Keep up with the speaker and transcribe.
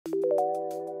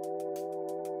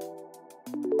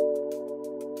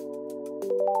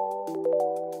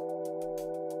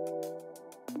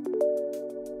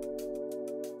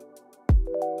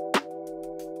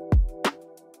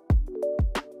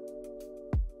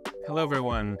Hello,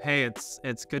 everyone. Hey,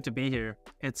 it's good to be here.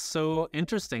 It's so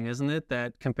interesting, isn't it,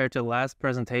 that compared to the last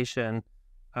presentation,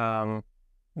 um,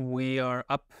 we are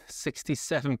up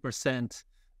 67%.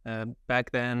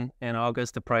 Back then in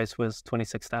August, the price was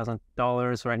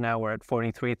 $26,000. Right now, we're at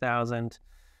 43,000.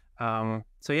 So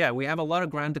yeah, we have a lot of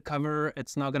ground to cover.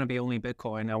 It's not going to be only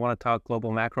Bitcoin. I want to talk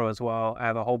global macro as well. I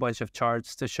have a whole bunch of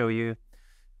charts to show you,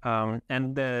 and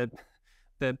the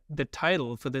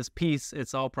title for this piece,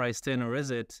 "It's All Priced In, or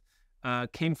Is It?"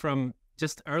 Came from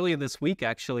just earlier this week,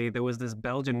 actually. There was this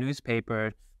Belgian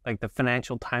newspaper, like the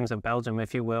Financial Times of Belgium,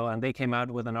 if you will, and they came out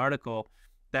with an article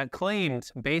that claimed,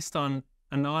 based on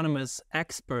anonymous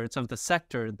experts of the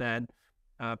sector, that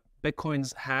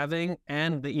Bitcoin's halving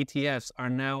and the ETFs are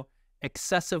now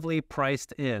excessively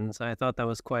priced in. So I thought that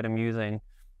was quite amusing.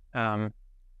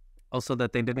 Also,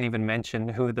 that they didn't even mention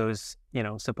who those,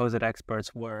 supposed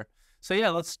experts were. So yeah,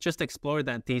 let's just explore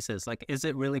that thesis. Like, is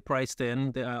it really priced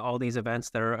in, all these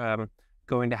events that are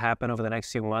going to happen over the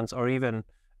next few months, or even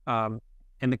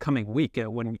in the coming week,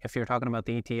 if you're talking about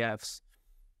the ETFs?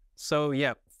 So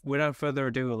yeah, without further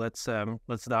ado, let's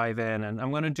dive in. And I'm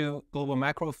going to do global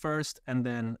macro first, and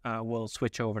then we'll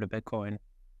switch over to Bitcoin.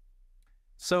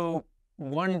 So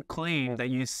one claim that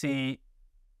you see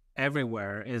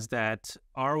everywhere is that,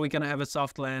 are we going to have a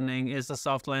soft landing? Is the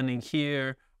soft landing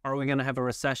here? Are we going to have a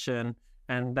recession?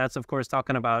 And that's, of course,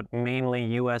 talking about mainly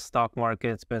U.S. stock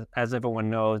markets, but as everyone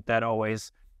knows, that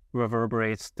always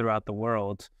reverberates throughout the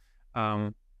world.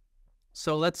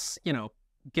 So let's,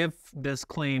 give this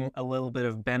claim a little bit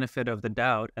of benefit of the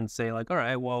doubt and say, like, all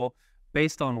right, well,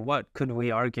 based on what could we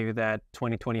argue that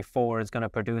 2024 is going to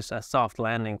produce a soft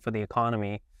landing for the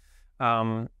economy?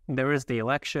 There is the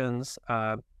elections.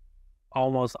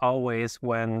 Almost always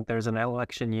when there's an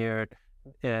election year,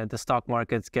 the stock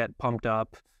markets get pumped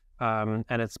up, and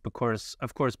it's of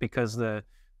course, because the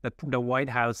White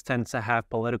House tends to have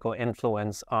political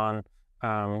influence on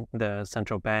the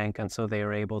central bank, and so they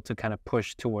are able to kind of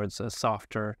push towards a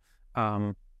softer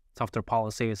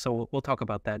policy. So we'll talk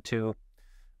about that too.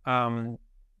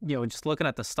 Just looking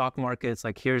at the stock markets,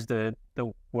 like here's the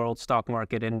world stock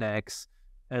market index.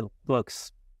 It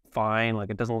looks fine. Like,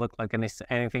 it doesn't look like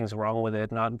anything's wrong with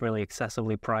it. Not really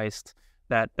excessively priced.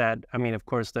 Of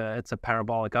course, it's a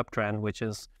parabolic uptrend, which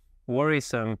is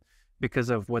worrisome because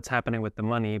of what's happening with the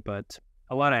money. But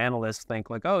a lot of analysts think,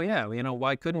 like, oh yeah,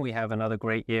 why couldn't we have another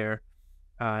great year?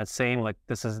 Saying, like,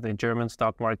 this is the German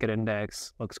stock market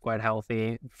index, looks quite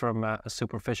healthy from a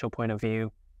superficial point of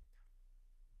view.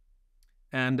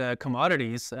 And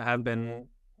commodities have been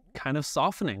kind of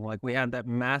softening. Like, we had that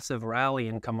massive rally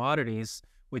in commodities,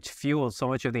 which fueled so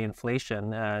much of the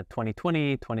inflation,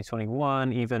 2020,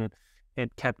 2021, even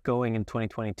it kept going in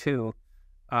 2022.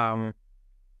 And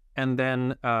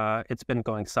then it's been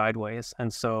going sideways.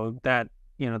 And so that,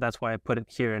 that's why I put it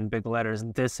here in big letters.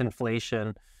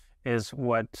 Disinflation is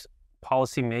what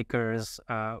policymakers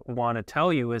want to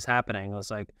tell you is happening. It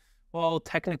was like, well,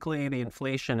 technically the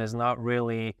inflation is not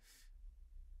really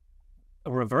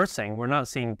reversing. We're not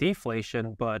seeing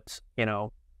deflation, but,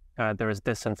 there is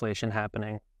disinflation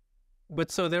happening. But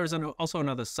so there's also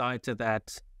another side to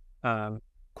that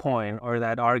coin, or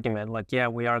that argument. Like, yeah,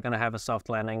 we are going to have a soft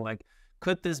landing. Like,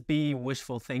 could this be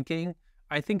wishful thinking?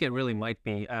 I think it really might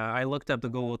be. I looked up the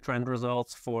Google trend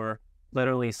results for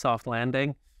literally soft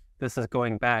landing. This is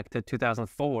going back to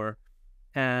 2004.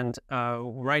 And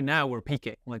right now we're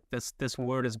peaking. Like, this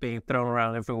word is being thrown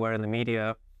around everywhere in the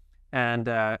media, and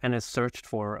is searched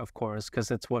for, of course,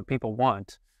 because it's what people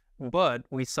want. But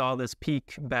we saw this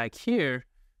peak back here,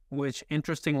 which,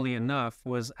 interestingly enough,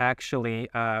 was actually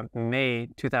May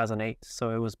 2008.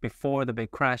 So it was before the big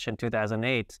crash in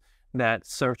 2008 that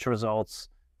search results,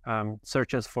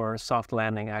 searches for soft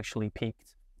landing, actually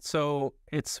peaked. So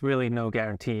it's really no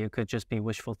guarantee. It could just be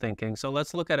wishful thinking. So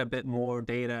let's look at a bit more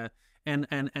data and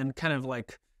kind of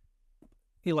like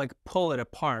pull it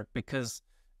apart, because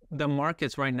the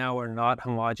markets right now are not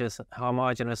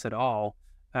homogeneous at all.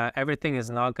 Everything is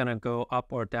not going to go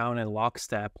up or down in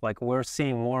lockstep. Like, we're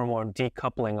seeing more and more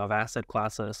decoupling of asset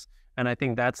classes. And I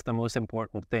think that's the most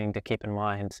important thing to keep in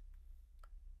mind.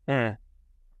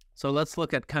 So let's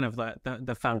look at kind of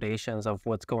the foundations of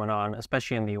what's going on,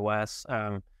 especially in the US,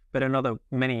 but in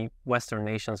many Western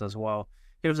nations as well.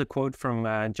 Here's a quote from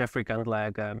Jeffrey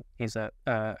Gundlach. He's a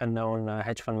known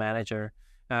hedge fund manager,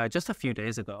 just a few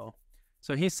days ago.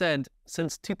 So he said,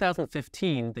 since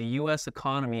 2015, the U.S.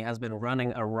 economy has been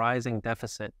running a rising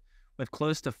deficit with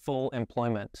close to full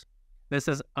employment. This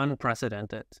is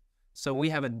unprecedented. So we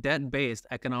have a debt-based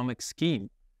economic scheme.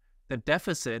 The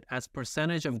deficit as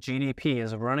percentage of GDP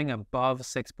is running above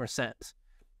 6%.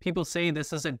 People say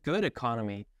this is a good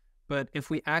economy, But if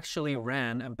we actually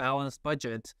ran a balanced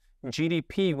budget,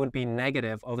 GDP would be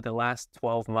negative over the last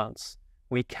 12 months.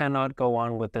 We cannot go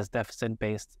on with this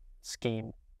deficit-based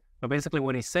scheme. But basically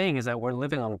what he's saying is that we're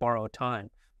living on borrowed time.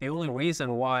 The only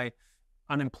reason why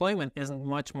unemployment isn't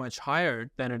much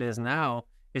higher than it is now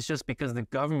is just because the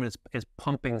government is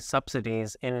pumping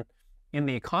subsidies in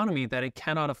the economy that it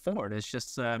cannot afford. It's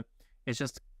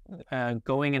just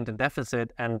going into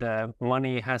deficit, and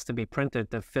money has to be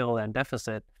printed to fill that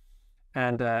deficit.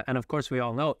 And of course, we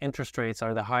all know interest rates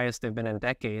are the highest they've been in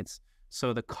decades.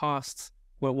 So the costs,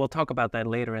 we'll talk about that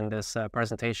later in this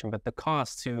presentation, but the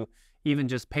cost to even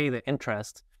just pay the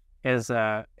interest is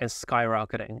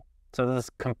skyrocketing. So this is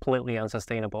completely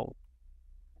unsustainable.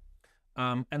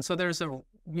 And so there is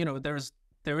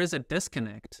a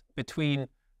disconnect between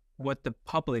what the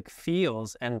public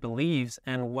feels and believes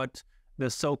and what the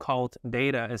so-called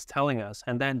data is telling us.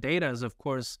 And that data is, of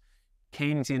course,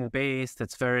 Keynesian-based.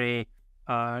 It's very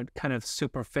kind of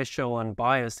superficial and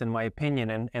biased, in my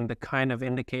opinion, and the kind of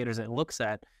indicators it looks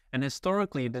at. And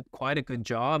historically, it did quite a good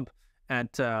job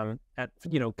at kind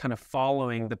of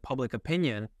following the public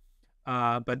opinion.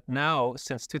 But now,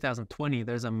 since 2020,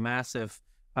 there's a massive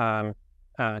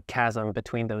chasm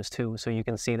between those two. So you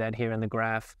can see that here in the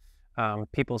graph.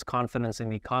 People's confidence in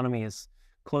the economy is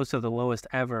close to the lowest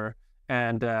ever.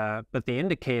 And but the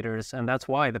indicators, and that's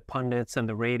why the pundits and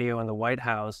the radio and the White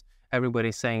House,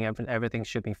 everybody's saying everything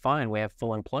should be fine. We have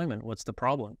full employment. What's the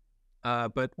problem?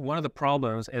 But one of the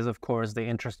problems is, of course, the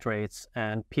interest rates,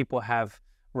 and people have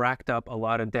racked up a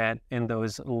lot of debt in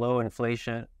those low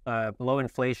inflation, low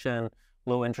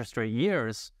interest rate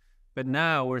years. But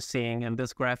now we're seeing, and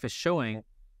this graph is showing,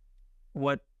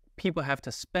 what people have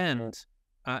to spend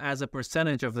as a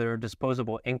percentage of their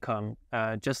disposable income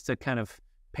just to kind of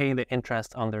pay the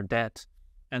interest on their debt.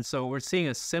 And so we're seeing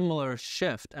a similar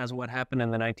shift as what happened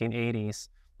in the 1980s.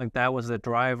 Like that was the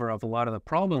driver of a lot of the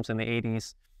problems in the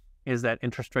 80s, is that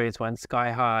interest rates went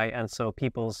sky high, and so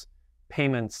people's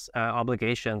payments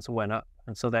obligations went up.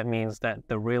 And so that means that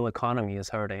the real economy is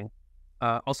hurting.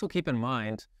 Also keep in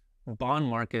mind, bond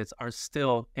markets are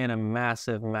still in a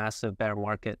massive bear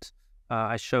market.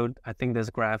 I showed, I think, this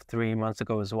graph 3 months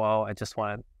ago as well. I just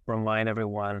want to remind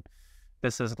everyone,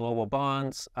 this is global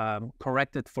bonds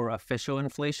corrected for official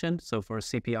inflation, so for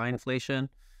CPI inflation.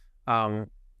 And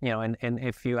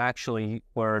if you actually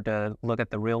were to look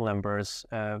at the real numbers,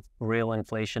 real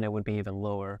inflation, it would be even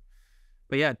lower.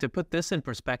 But yeah, to put this in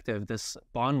perspective, this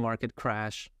bond market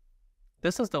crash,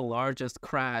 this is the largest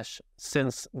crash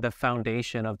since the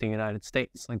foundation of the United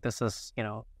States. Like this is,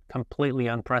 completely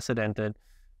unprecedented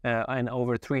in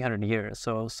over 300 years.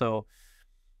 So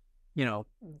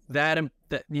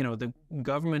the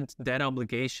government debt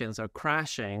obligations are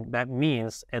crashing. That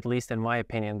means, at least in my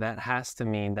opinion, that has to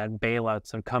mean that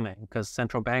bailouts are coming, because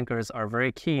central bankers are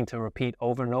very keen to repeat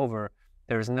over and over,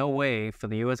 there's no way for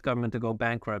the US government to go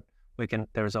bankrupt.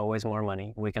 There's always more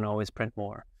money. We can always print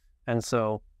more. And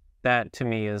so that to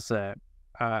me is a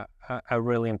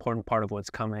really important part of what's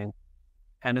coming.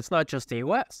 And it's not just the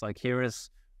US. Like here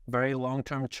is a very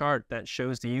long-term chart that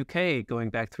shows the UK going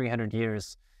back 300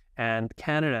 years. And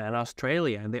Canada and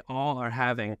Australia, and they all are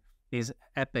having these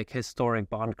epic historic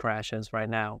bond crashes right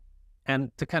now. And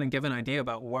to kind of give an idea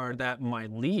about where that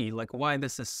might lead, like why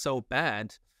this is so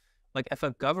bad, like if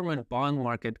a government bond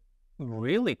market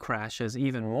really crashes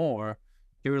even more,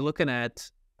 you're looking at,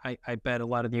 I bet a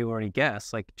lot of you already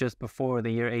guessed, like just before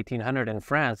the year 1800 in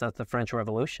France, that's the French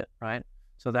Revolution, right?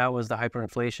 So that was the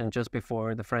hyperinflation just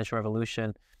before the French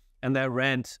Revolution. And that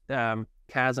rent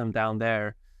chasm down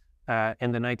there,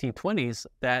 in the 1920s,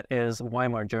 that is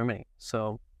Weimar Germany.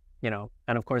 So,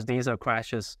 and of course, these are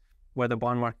crashes where the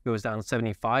bond market goes down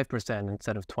 75%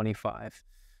 instead of 25.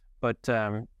 But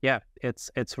yeah,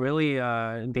 it's really,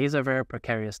 these are very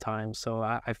precarious times. So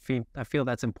I feel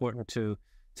that's important to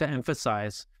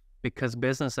emphasize, because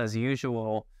business as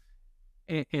usual,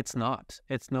 it's not.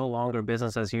 It's no longer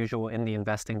business as usual in the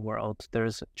investing world.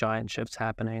 There's giant shifts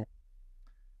happening.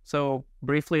 So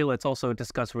briefly, let's also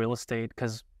discuss real estate,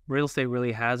 because real estate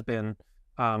really has been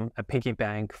a piggy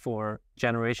bank for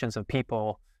generations of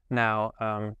people now,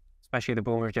 especially the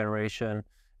boomer generation,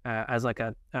 as like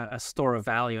a store of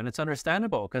value. And it's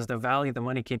understandable, because the value of the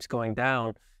money keeps going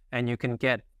down and you can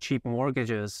get cheap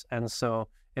mortgages. And so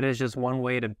it is just one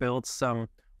way to build some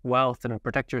wealth and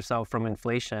protect yourself from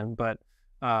inflation. But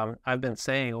I've been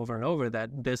saying over and over that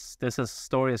this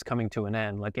story is coming to an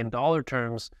end. Like in dollar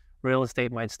terms, real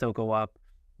estate might still go up,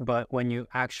 but when you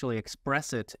actually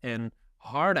express it in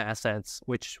hard assets,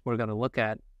 which we're going to look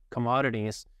at,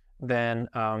 commodities, then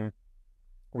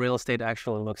real estate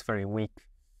actually looks very weak.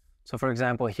 So for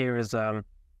example, here is a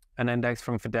an index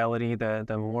from Fidelity, the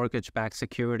mortgage-backed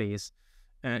securities.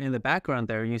 In the background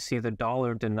there, you see the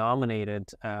dollar-denominated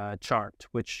chart,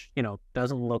 which,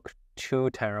 doesn't look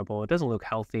too terrible. It doesn't look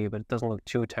healthy, but it doesn't look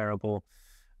too terrible.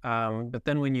 But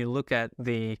then when you look at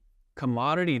the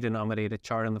commodity-denominated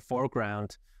chart in the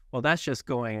foreground, well, that's just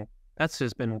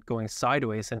been going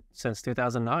sideways since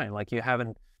 2009. Like you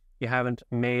haven't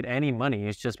made any money.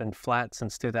 It's just been flat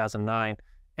since 2009,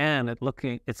 and it's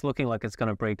looking like it's going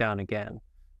to break down again.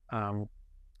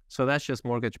 So that's just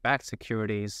mortgage-backed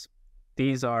securities.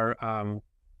 These are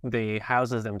the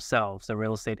houses themselves, the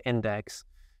real estate index.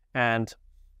 And,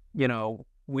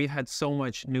 we've had so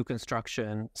much new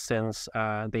construction since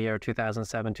the year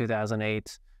 2007,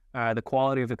 2008. The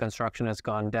quality of the construction has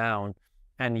gone down.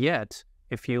 And yet,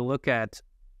 if you look at,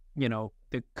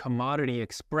 the commodity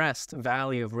expressed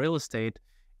value of real estate,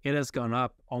 it has gone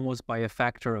up almost by a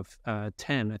factor of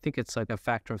 10. I think it's like a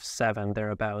factor of 7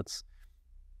 thereabouts.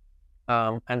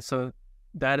 And so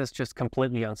that is just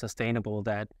completely unsustainable.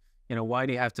 That, why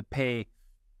do you have to pay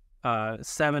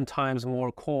 7 times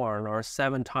more corn or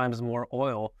 7 times more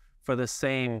oil for the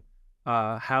same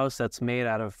house that's made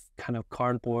out of kind of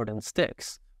cardboard and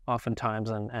sticks, oftentimes,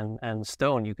 and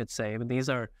stone, you could say. But these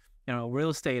are, real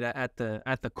estate at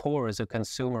the core is a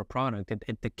consumer product.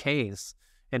 It decays.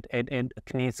 It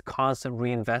needs constant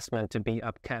reinvestment to be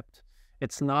upkept.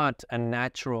 It's not a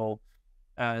natural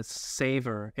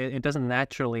saver. It doesn't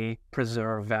naturally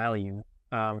preserve value.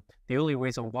 The only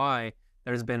reason why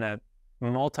there's been a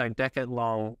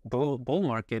multi-decade-long bull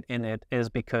market in it is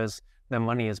because the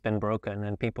money has been broken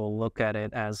and people look at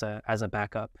it as a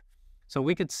backup. So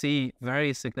we could see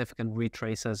very significant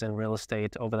retraces in real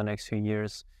estate over the next few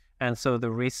years. And so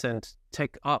the recent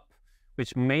tick up,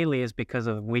 which mainly is because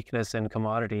of weakness in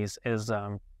commodities,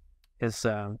 doesn't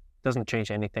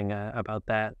change anything about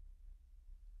that.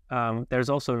 There's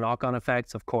also knock-on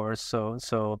effects, of course.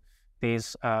 So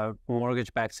these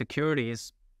mortgage-backed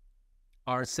securities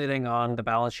are sitting on the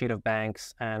balance sheet of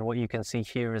banks, and what you can see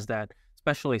here is that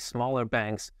especially smaller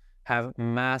banks have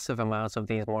massive amounts of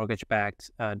these mortgage-backed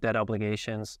debt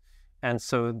obligations, and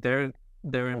so they're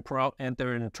in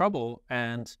trouble,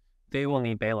 and they will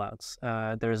need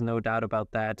bailouts. There's no doubt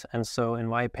about that. And so, in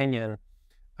my opinion,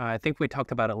 I think we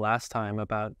talked about it last time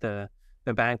about the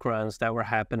bank runs that were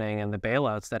happening and the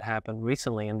bailouts that happened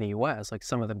recently in the U.S., like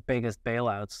some of the biggest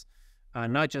bailouts.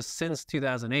 Not just since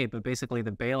 2008, but basically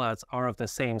the bailouts are of the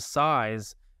same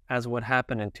size as what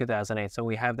happened in 2008. So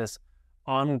we have this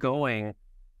ongoing,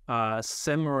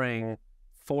 simmering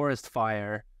forest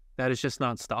fire that is just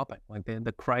not stopping. Like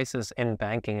the crisis in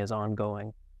banking is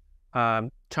ongoing.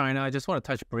 China, I just want to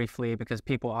touch briefly because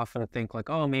people often think like,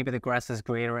 oh, maybe the grass is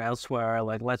greener elsewhere.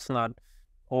 Like, let's not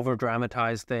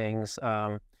over-dramatize things.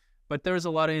 But there's a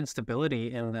lot of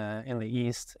instability in the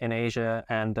East, in Asia,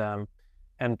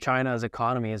 and China's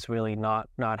economy is really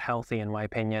not healthy, in my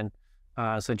opinion.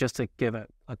 So just to give a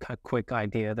quick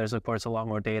idea, there's of course a lot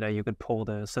more data you could pull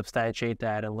to substantiate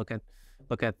that and look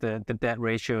at the debt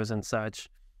ratios and such.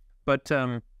 But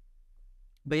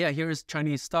yeah, here's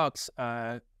Chinese stocks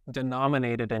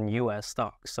denominated in U.S.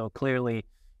 stocks. So clearly,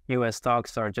 U.S.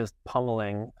 stocks are just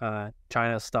pummeling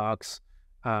China stocks.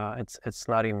 It's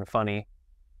not even funny.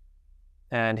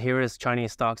 And here is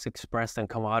Chinese stocks expressed in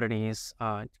commodities,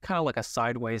 kind of like a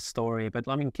sideways story. But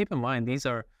I mean, keep in mind, these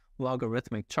are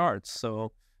logarithmic charts.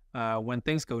 So when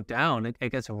things go down,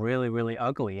 it gets really, really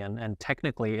ugly. And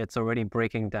technically, it's already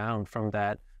breaking down from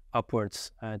that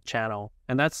upwards channel.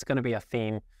 And that's going to be a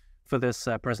theme for this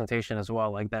presentation as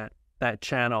well. Like that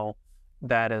channel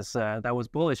that was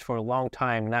bullish for a long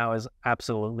time now is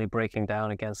absolutely breaking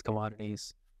down against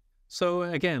commodities. So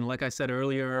again, like I said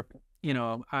earlier,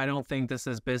 I don't think this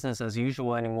is business as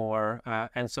usual anymore.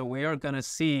 And so we are going to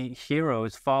see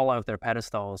heroes fall off their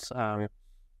pedestals.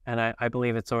 And I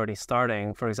believe it's already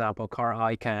starting. For example, Carl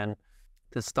Icahn,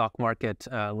 the stock market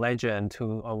legend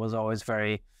who was always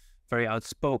very, very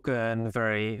outspoken,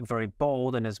 very, very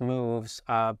bold in his moves.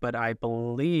 But I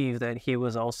believe that he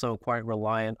was also quite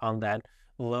reliant on that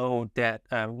low debt,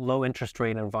 low interest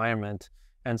rate environment.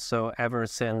 And so ever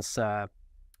since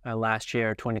last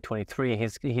year, 2023,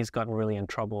 he's gotten really in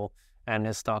trouble, and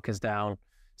his stock is down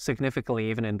significantly,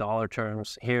 even in dollar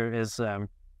terms. Here is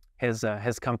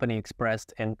his company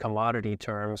expressed in commodity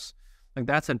terms. Like,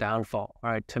 that's a downfall.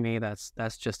 All right, to me, that's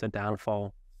just a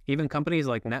downfall. Even companies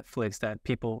like Netflix that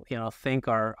people think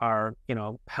are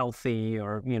healthy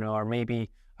or are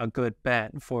maybe a good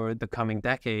bet for the coming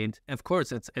decade. Of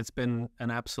course, it's been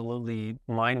an absolutely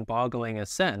mind-boggling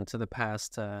ascent to the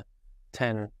past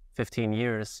 10, 15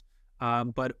 years,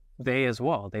 but they as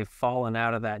well, they've fallen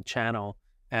out of that channel,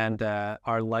 and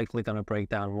are likely going to break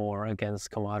down more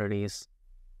against commodities.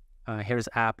 Here's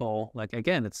Apple. Like,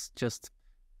 again, it's just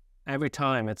every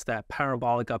time it's that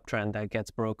parabolic uptrend that gets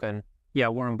broken. Yeah,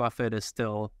 Warren Buffett is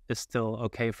still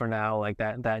okay for now. Like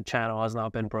that channel has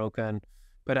not been broken,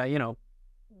 but you know,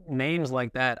 names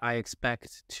like that I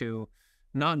expect to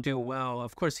not do well.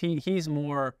 Of course, he's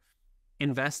more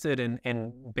invested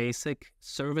in basic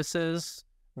services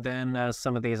than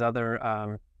some of these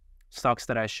other stocks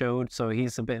that I showed. So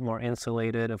he's a bit more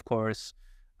insulated, of course.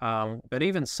 But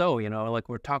even so, you know, like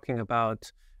we're talking about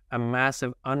a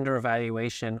massive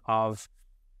undervaluation of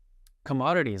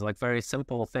commodities, like very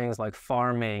simple things like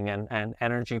farming and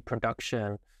energy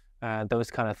production, those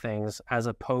kind of things, as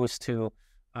opposed to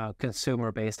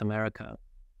consumer-based America.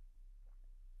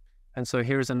 And so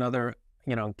here's another,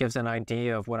 you know, gives an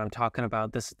idea of what I'm talking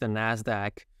about. This is the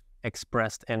NASDAQ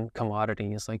expressed in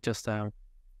commodities, like just a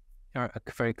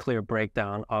very clear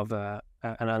breakdown of an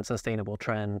unsustainable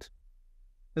trend.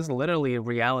 This is literally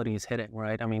reality's hitting,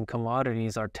 right? I mean,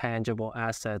 commodities are tangible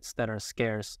assets that are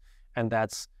scarce, and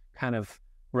that's kind of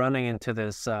running into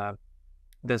this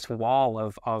this wall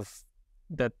of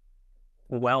that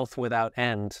wealth without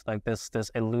end, like this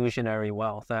illusionary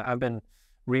wealth. I've been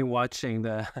rewatching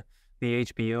the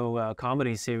HBO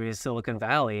comedy series Silicon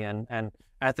Valley, and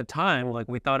at the time, like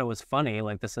we thought it was funny.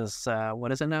 Like this is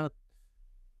what is it now?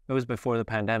 It was before the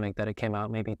pandemic that it came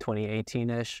out, maybe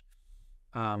 2018-ish.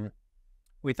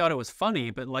 We thought it was funny,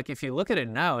 but like if you look at it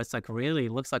now, it's like really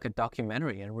looks like a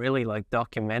documentary, and really like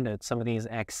documented some of these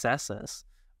excesses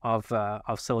of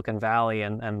Silicon Valley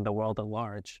and the world at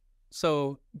large.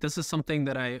 So this is something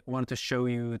that I wanted to show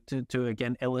you to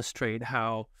again illustrate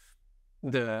how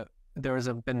there has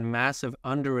been massive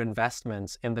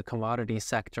underinvestments in the commodity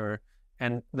sector,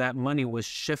 and that money was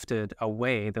shifted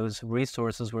away. Those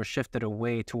resources were shifted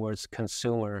away towards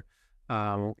consumer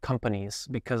companies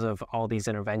because of all these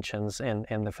interventions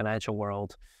in the financial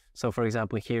world. So for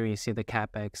example, here you see the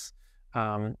CapEx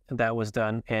that was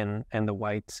done in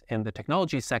the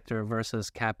technology sector versus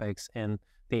CapEx in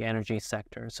the energy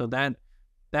sector. So that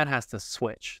has to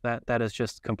switch. That is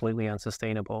just completely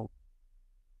unsustainable.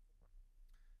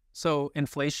 So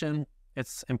inflation,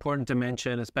 it's important to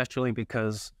mention, especially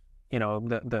because, you know,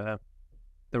 the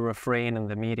refrain in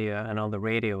the media and on the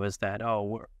radio is that,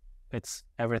 oh,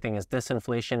 everything is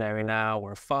disinflationary now,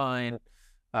 we're fine.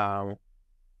 No,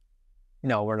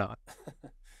 we're not.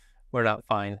 We're not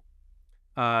fine.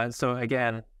 So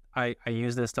again, I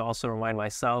use this to also remind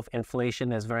myself,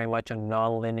 inflation is very much a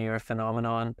non-linear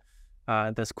phenomenon.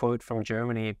 This quote from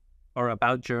Germany, or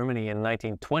about Germany in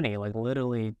 1920, like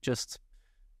literally just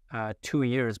 2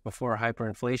 years before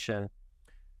hyperinflation,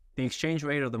 the exchange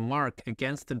rate of the mark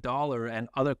against the dollar and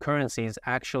other currencies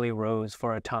actually rose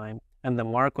for a time, and the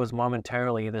mark was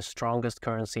momentarily the strongest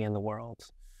currency in the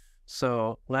world.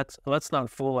 So let's not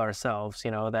fool ourselves,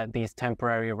 you know, that these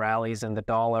temporary rallies in the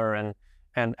dollar and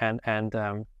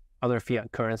other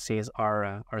fiat currencies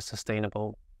are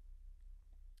sustainable.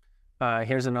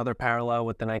 Here's another parallel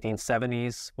with the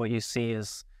 1970s. What you see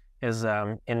is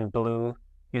in blue,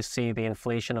 you see the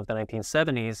inflation of the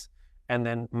 1970s, and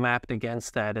then mapped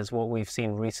against that is what we've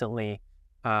seen recently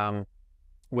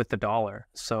with the dollar.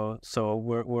 So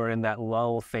we're in that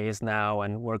lull phase now,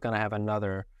 and we're going to have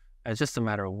another. It's just a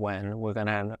matter of when we're going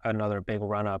to have another big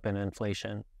run up in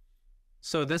inflation.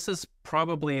 So this is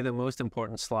probably the most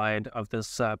important slide of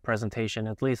this presentation,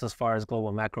 at least as far as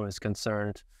global macro is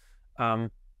concerned.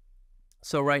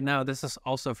 So right now, this is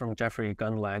also from Jeffrey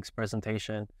Gundlach's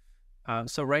presentation.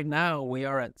 So right now we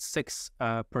are at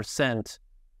 6%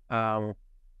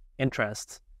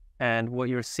 interest, and what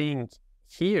you're seeing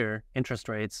here, interest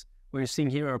rates, what you're seeing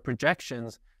here are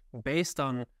projections based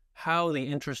on how the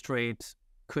interest rate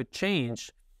could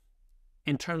change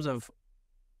in terms of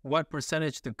what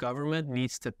percentage the government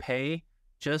needs to pay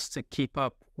just to keep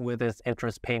up with its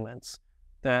interest payments.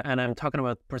 And I'm talking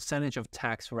about percentage of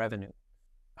tax revenue.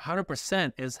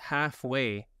 100% is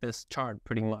halfway this chart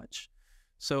pretty much.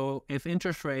 So if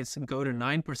interest rates go to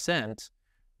 9%,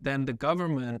 then the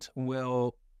government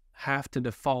will have to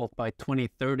default by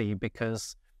 2030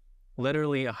 because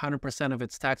literally 100% of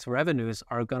its tax revenues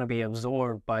are going to be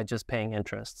absorbed by just paying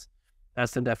interest.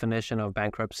 That's the definition of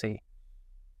bankruptcy.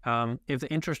 If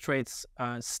the interest rates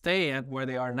stay at where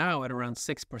they are now at around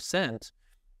 6%,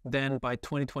 then by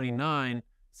 2029,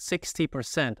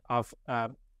 60% of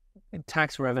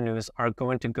tax revenues are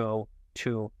going to go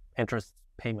to interest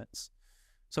payments.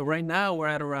 So right now we're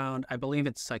at around, I believe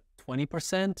it's like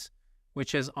 20%,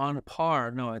 which is on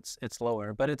par. No, it's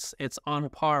lower, but it's on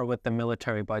par with the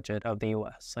military budget of the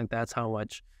US. Like that's how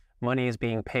much money is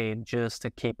being paid just to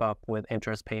keep up with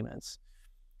interest payments.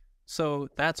 So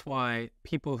that's why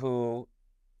people who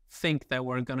think that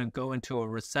we're going to go into a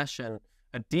recession,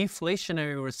 a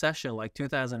deflationary recession like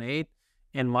 2008,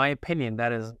 in my opinion,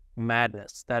 that is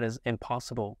madness. That is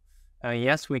impossible.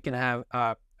 Yes, we can have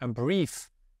a brief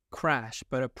crash,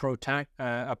 but a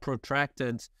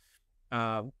protracted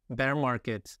bear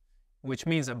market, which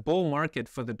means a bull market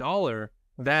for the dollar,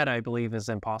 that I believe is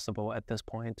impossible at this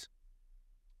point.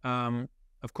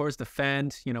 Of course, the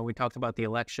Fed, we talked about the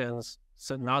elections.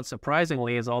 So not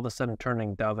surprisingly, is all of a sudden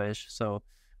turning dovish. So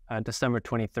December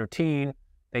 2013,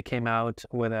 they came out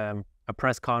with a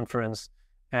press conference,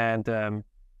 and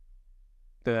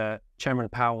the Chairman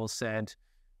Powell said,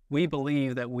 "We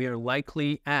believe that we are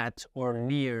likely at or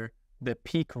near the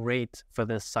peak rate for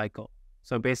this cycle."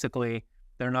 So basically,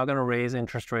 they're not going to raise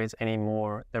interest rates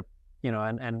anymore. They're,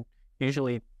 and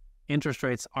usually interest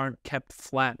rates aren't kept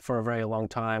flat for a very long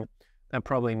time. That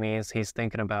probably means he's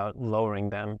thinking about lowering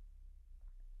them.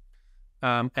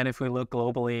 And if we look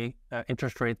globally,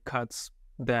 interest rate cuts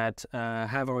that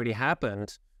have already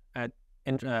happened at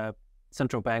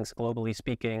central banks, globally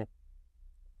speaking,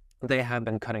 they have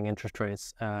been cutting interest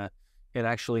rates. It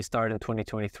actually started in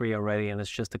 2023 already, and it's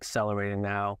just accelerating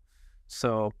now.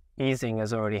 So easing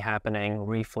is already happening.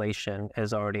 Reflation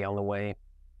is already on the way.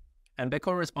 And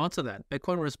Bitcoin responds to that.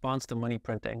 Bitcoin responds to money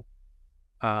printing.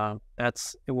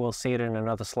 We'll see it in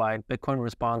another slide. Bitcoin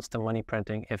responds to money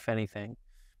printing, if anything.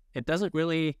 It doesn't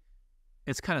really,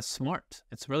 it's kind of smart.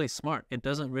 It's really smart. It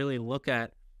doesn't really look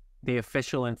at the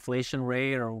official inflation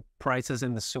rate or prices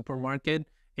in the supermarket.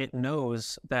 It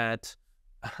knows that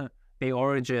the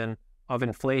origin of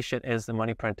inflation is the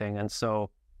money printing. And so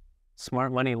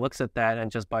smart money looks at that and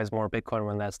just buys more Bitcoin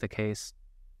when that's the case.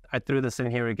 I threw this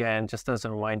in here again, just as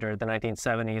a reminder. The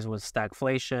 1970s was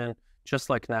stagflation, just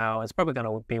like now. It's probably going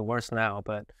to be worse now,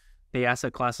 but the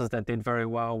asset classes that did very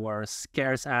well were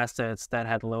scarce assets that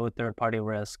had low third-party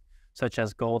risk, such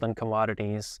as gold and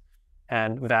commodities,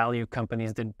 and value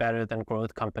companies did better than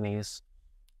growth companies.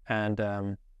 And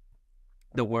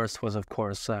the worst was, of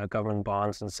course, government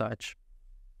bonds and such.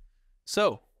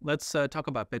 So let's talk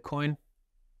about Bitcoin.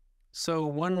 So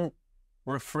one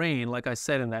refrain, like I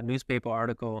said in that newspaper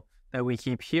article, that we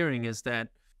keep hearing is that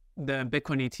the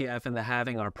Bitcoin ETF and the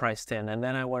halving are priced in. And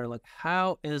then I wonder, like,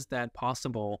 how is that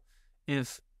possible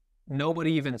if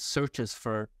nobody even searches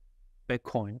for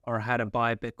Bitcoin or how to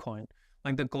buy Bitcoin?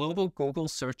 Like, the global Google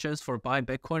searches for buy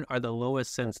Bitcoin are the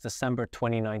lowest since December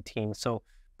 2019. So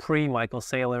pre-Michael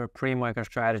Saylor,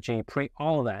 pre-MicroStrategy,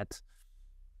 pre-all of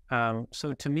that.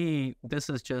 So to me, this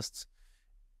is just,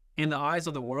 in the eyes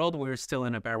of the world, we're still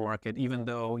in a bear market, even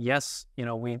though, yes,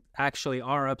 we actually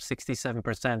are up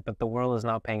 67%, but the world is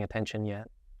not paying attention yet.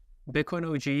 Bitcoin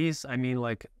OGs, I mean,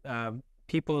 like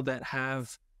people that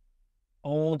have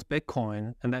old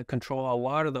Bitcoin and that control a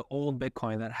lot of the old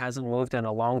Bitcoin that hasn't moved in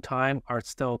a long time, are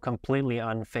still completely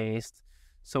unfazed.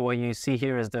 So what you see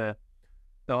here is the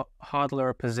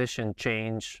hodler position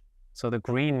change. So the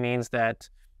green means that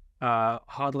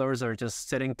hodlers are just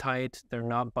sitting tight, they're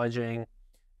not budging.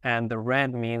 And the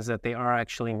red means that they are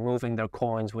actually moving their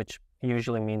coins, which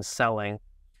usually means selling.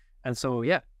 And so,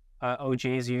 yeah,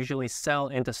 OGs usually sell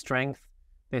into strength.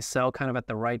 They sell kind of at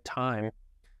the right time.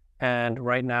 And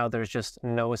right now, there's just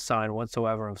no sign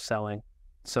whatsoever of selling.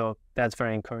 So that's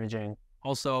very encouraging.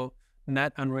 Also,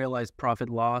 net unrealized profit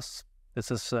loss. This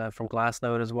is from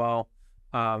Glassnode as well.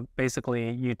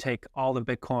 Basically, you take all the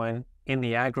Bitcoin in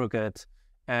the aggregate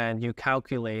and you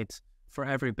calculate for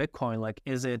every Bitcoin, like,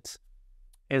 is it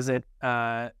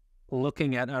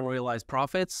looking at unrealized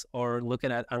profits or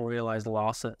looking at unrealized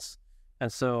losses?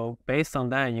 And so based on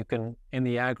that, you can, in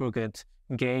the aggregate,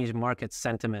 gauge market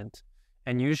sentiment.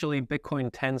 And usually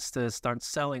Bitcoin tends to start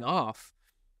selling off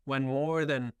when more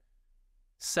than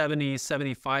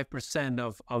 75%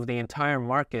 of the entire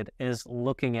market is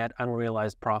looking at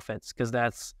unrealized profits, because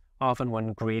that's often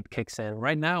when greed kicks in.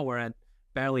 Right now, we're at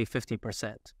barely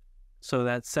 50%. So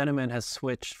that sentiment has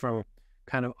switched from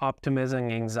kind of optimism,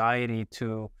 anxiety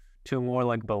to more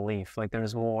like belief. Like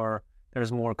there's more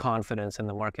confidence in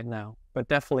the market now. But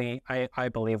definitely, I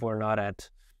believe we're not at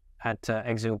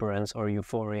exuberance or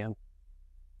euphoria.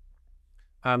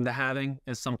 The halving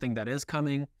is something that is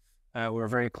coming. We're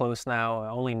very close now,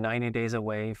 only 90 days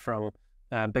away from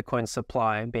Bitcoin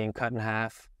supply being cut in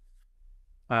half.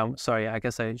 Sorry, I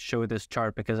guess I showed this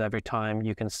chart because every time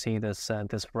you can see this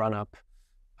run up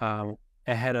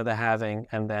ahead of the halving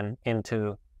and then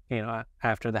into,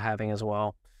 after the halving as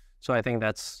well. So I think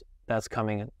that's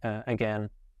coming again.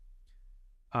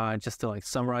 Just to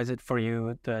summarize it for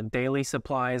you, the daily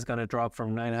supply is going to drop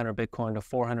from 900 Bitcoin to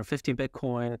 450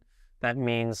 Bitcoin. That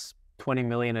means 20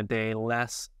 million a day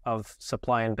less of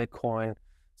supply in Bitcoin.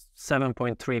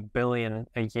 7.3 billion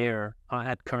a year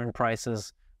at current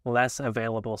prices, less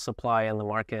available supply in the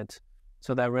market.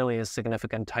 So that really is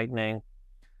significant tightening.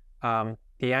 The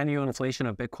annual inflation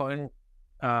of Bitcoin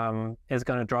is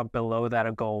going to drop below that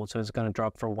of gold. So it's going to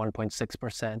drop from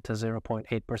 1.6% to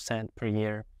 0.8% per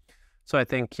year. So I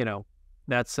think,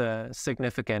 that's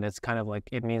significant. It's kind of like,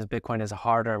 it means Bitcoin is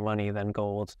harder money than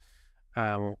gold,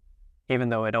 even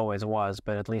though it always was,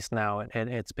 but at least now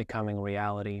it's becoming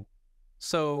reality.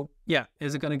 So yeah,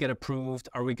 is it going to get approved?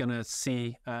 Are we going to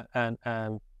see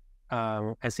an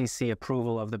SEC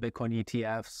approval of the Bitcoin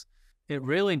ETFs? It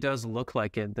really does look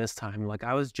like it this time. Like,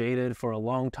 I was jaded for a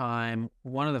long time.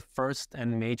 One of the first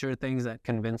and major things that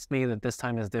convinced me that this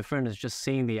time is different is just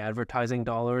seeing the advertising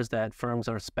dollars that firms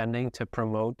are spending to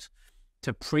pre-promote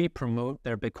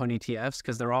their Bitcoin ETFs,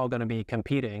 because they're all going to be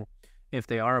competing if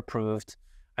they are approved.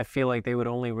 I feel like they would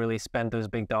only really spend those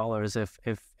big dollars if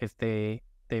they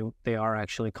are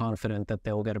actually confident that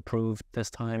they'll get approved this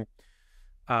time.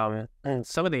 And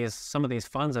some of these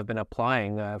funds have been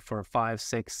applying for 5,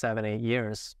 6, 7, 8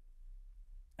 years,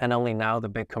 and only now the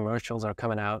big commercials are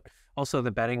coming out. Also,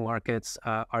 the betting markets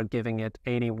are giving it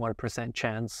 81%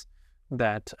 chance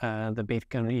that the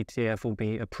Bitcoin ETF will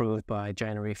be approved by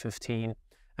January 15.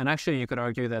 And actually, you could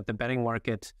argue that the betting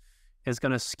market is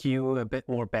going to skew a bit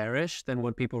more bearish than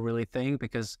what people really think,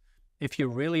 because if you're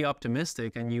really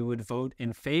optimistic and you would vote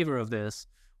in favor of this,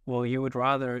 well, you would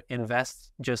rather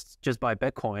invest just buy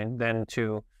Bitcoin than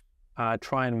to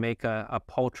try and make a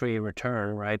paltry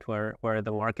return, right? Where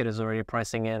the market is already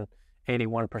pricing in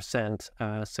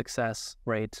 81% success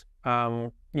rate.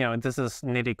 This is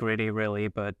nitty gritty really,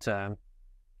 but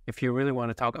if you really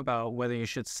want to talk about whether you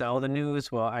should sell the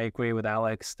news, well, I agree with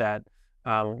Alex that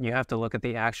you have to look at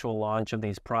the actual launch of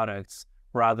these products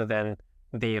rather than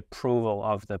the approval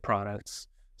of the products.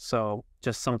 So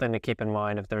just something to keep in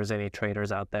mind if there's any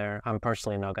traders out there. I'm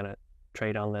personally not going to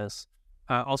trade on this.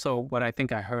 Also, what I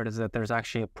think I heard is that there's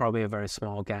actually probably a very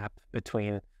small gap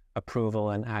between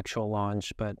approval and actual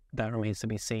launch, but that remains to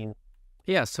be seen.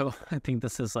 Yeah, so I think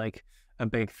this is like a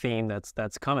big theme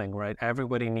that's coming, right?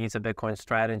 Everybody needs a Bitcoin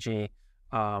strategy.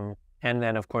 And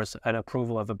then, of course, an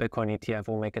approval of a Bitcoin ETF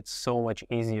will make it so much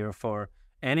easier for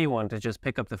anyone to just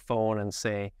pick up the phone and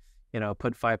say,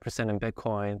 put 5% in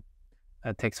Bitcoin.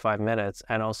 It takes 5 minutes.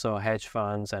 And also hedge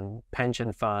funds and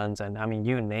pension funds, and I mean,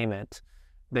 you name it,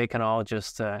 they can all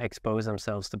just expose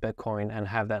themselves to Bitcoin and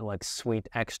have that like sweet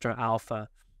extra alpha.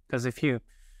 Because if you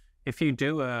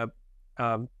do a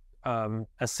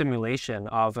simulation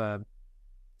of a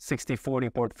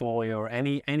 60-40 portfolio or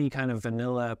any kind of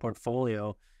vanilla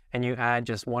portfolio, and you add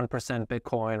just 1%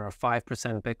 Bitcoin or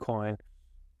 5% Bitcoin,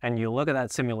 and you look at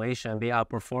that simulation, the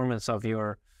outperformance of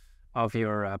your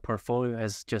portfolio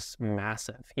is just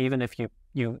massive. Even if you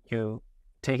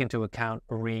take into account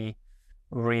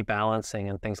rebalancing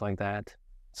and things like that.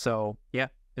 So yeah,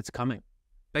 it's coming.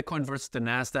 Bitcoin versus the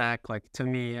NASDAQ, like to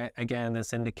me, again,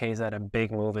 this indicates that a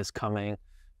big move is coming.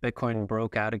 Bitcoin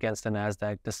broke out against the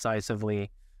NASDAQ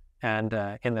decisively, and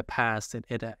in the past,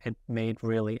 it made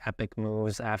really epic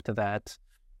moves after that.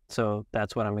 So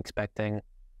that's what I'm expecting.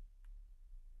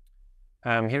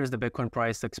 Here's the Bitcoin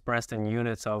price expressed in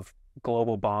units of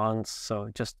global bonds. So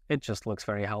it just looks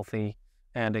very healthy,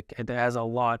 and it has a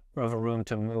lot of room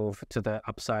to move to the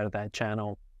upside of that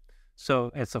channel.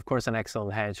 So it's of course an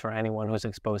excellent hedge for anyone who's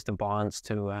exposed to bonds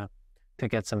to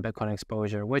get some Bitcoin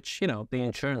exposure, which the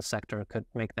insurance sector could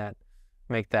make that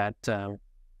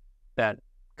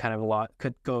kind of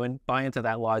could go and buy into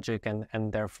that logic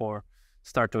and therefore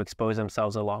start to expose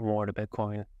themselves a lot more to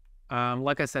Bitcoin.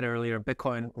 Like I said earlier,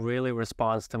 Bitcoin really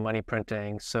responds to money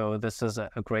printing. So this is a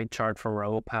great chart from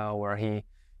Raoul Pal where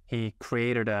he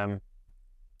created an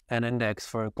index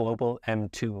for global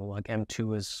M2. Like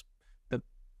M2 is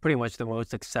pretty much the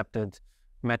most accepted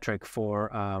metric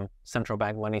for central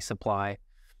bank money supply.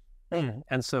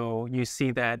 And so you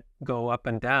see that go up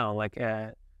and down, like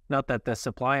not that the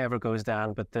supply ever goes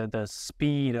down, but the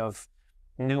speed of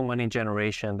new money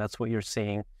generation, that's what you're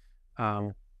seeing,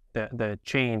 the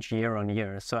change year on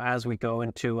year. So as we go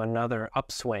into another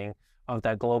upswing of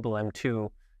that global M2,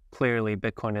 clearly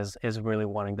Bitcoin is really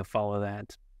wanting to follow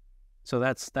that. So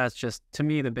that's just, to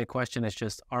me, the big question is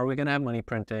just, are we going to have money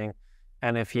printing?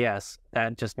 And if yes,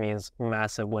 that just means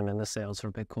massive win in the sales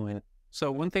for Bitcoin.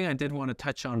 So one thing I did want to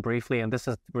touch on briefly, and this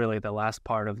is really the last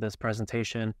part of this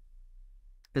presentation,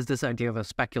 is this idea of a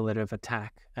speculative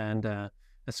attack, and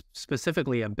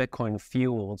specifically a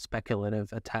Bitcoin-fueled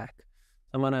speculative attack.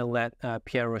 I'm going to let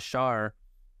Pierre Rochard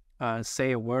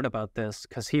say a word about this,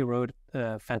 because he wrote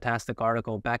a fantastic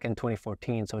article back in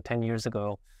 2014, so 10 years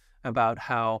ago, about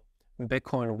how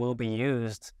Bitcoin will be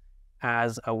used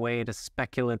as a way to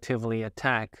speculatively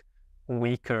attack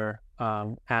weaker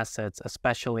assets,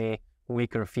 especially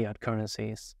weaker fiat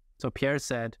currencies. So Pierre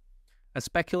said, a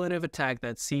speculative attack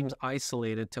that seems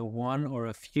isolated to one or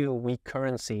a few weak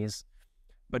currencies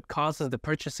but causes the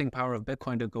purchasing power of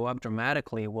Bitcoin to go up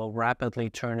dramatically will rapidly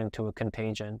turn into a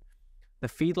contagion. The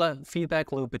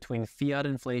feedback loop between fiat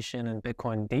inflation and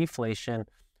Bitcoin deflation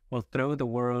will throw the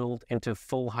world into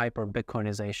full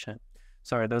hyper-Bitcoinization.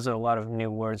 Sorry, those are a lot of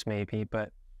new words maybe,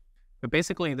 but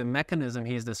basically the mechanism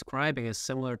he's describing is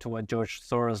similar to what George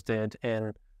Soros did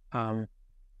in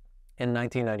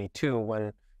 1992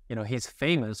 when, he's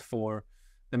famous for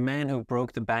the man who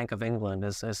broke the Bank of England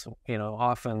is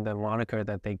often the moniker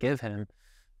that they give him,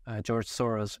 George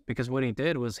Soros, because what he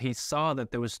did was he saw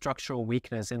that there was structural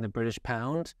weakness in the British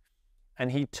pound,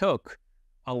 and he took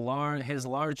his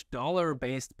large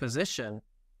dollar-based position,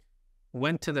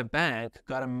 went to the bank,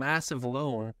 got a massive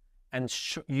loan, and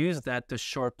used that to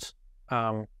short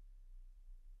the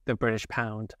British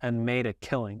pound and made a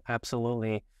killing.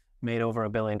 Absolutely made over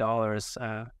 $1 billion.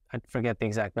 I forget the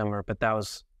exact number, but that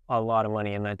was a lot of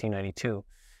money in 1992.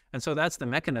 And so that's the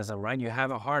mechanism, right? You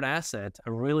have a hard asset,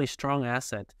 a really strong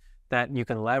asset that you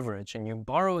can leverage, and you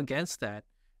borrow against that,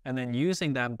 and then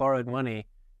using that borrowed money,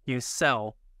 you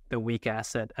sell the weak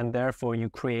asset, and therefore you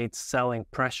create selling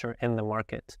pressure in the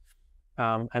market.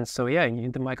 And so, yeah,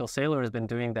 the Michael Saylor has been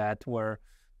doing that, where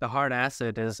the hard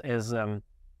asset is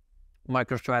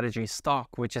MicroStrategy stock,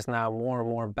 which is now more and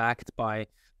more backed by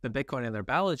the Bitcoin in their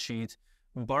balance sheet,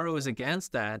 borrows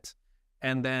against that,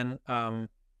 and then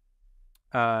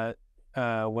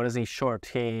what does he short?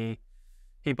 He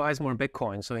buys more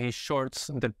Bitcoin, so he shorts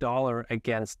the dollar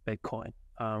against Bitcoin.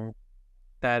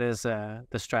 That is the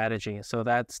strategy. So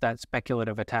that's that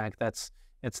speculative attack.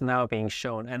 It's now being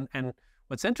shown. And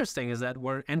what's interesting is that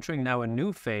we're entering now a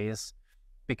new phase,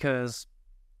 because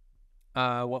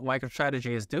what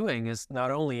MicroStrategy is doing is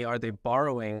not only are they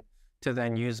borrowing to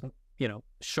then use,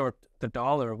 short the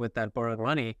dollar with that borrowed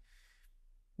money,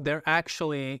 they're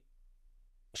actually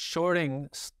shorting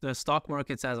the stock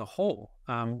markets as a whole,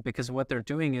 because what they're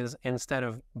doing is, instead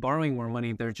of borrowing more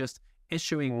money, they're just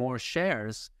issuing more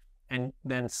shares and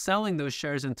then selling those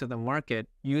shares into the market,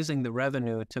 using the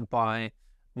revenue to buy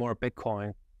more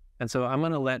Bitcoin. And so I'm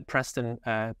going to let Preston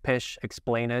Pish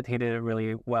explain it. He did it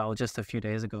really well just a few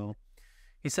days ago.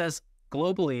 He says,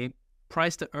 globally,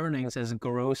 price to earnings is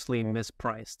grossly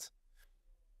mispriced.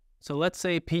 So let's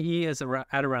say PE is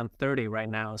at around 30 right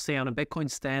now. Say on a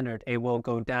Bitcoin standard, it will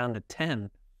go down to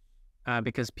 10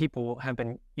 because people have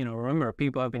been, remember,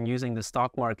 people have been using the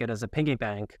stock market as a piggy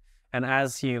bank. And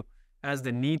as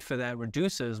the need for that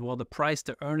reduces, well, the price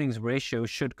to earnings ratio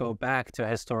should go back to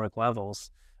historic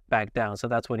levels, back down. So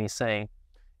that's what he's saying.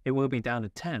 It will be down to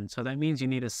 10. So that means you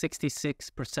need a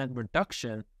 66%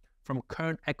 reduction from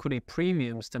current equity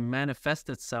premiums to manifest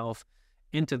itself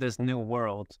into this new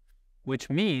world,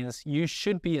 which means you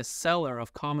should be a seller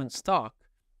of common stock.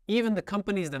 Even the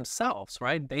companies themselves,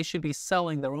 right? They should be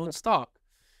selling their own stock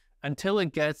until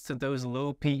it gets to those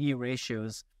low PE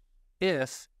ratios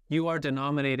if you are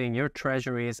denominating your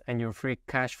treasuries and your free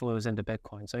cash flows into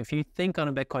Bitcoin. So if you think on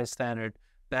a Bitcoin standard,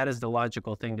 that is the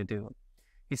logical thing to do.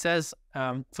 He says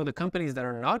for the companies that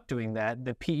are not doing that,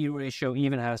 the PE ratio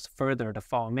even has further to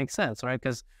fall. It makes sense, right?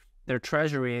 Because their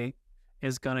treasury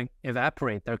is going to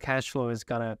evaporate. Their cash flow is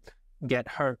going to get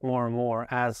hurt more and more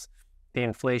as the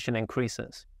inflation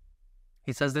increases.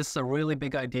 He says this is a really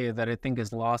big idea that I think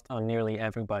is lost on nearly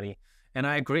everybody. And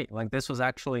I agree. Like this was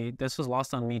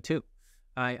lost on me too.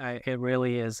 It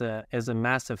really is a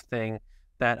massive thing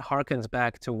that harkens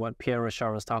back to what Pierre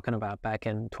Rochard was talking about back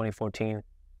in 2014.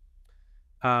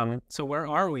 So where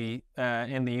are we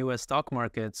in the U.S. stock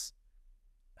markets?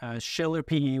 Shiller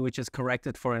PE, which is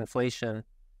corrected for inflation,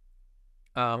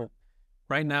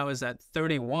 right now is at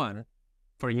 31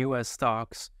 for U.S.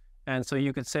 stocks. And so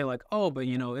you could say like, oh, but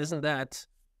isn't that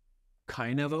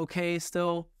kind of okay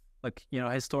still? Like,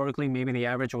 historically, maybe the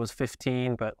average was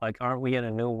 15, but like, aren't we in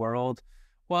a new world?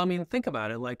 Well, I mean, think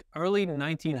about it. Like early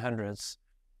 1900s,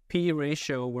 PE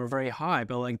ratio were very high,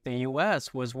 but like the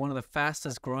U.S. was one of the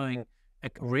fastest growing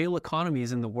real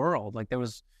economies in the world. Like there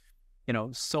was,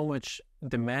 so much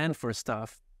demand for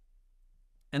stuff.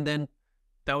 And then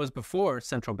that was before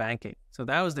central banking. So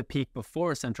that was the peak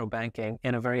before central banking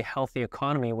in a very healthy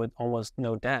economy with almost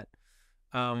no debt.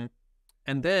 And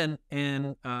then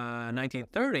in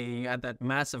 1930, you had that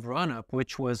massive run-up,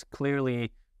 which was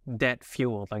clearly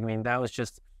debt-fueled. Like, I mean, that was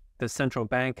just the central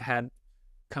bank had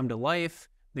come to life.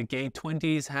 The gay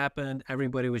 20s happened.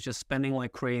 Everybody was just spending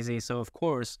like crazy. So, of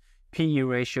course, PE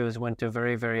ratios went to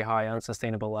very, very high,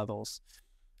 unsustainable levels.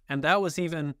 And that was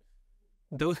even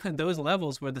those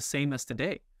levels were the same as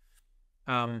today.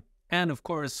 And of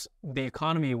course, the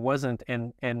economy wasn't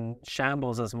in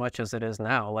shambles as much as it is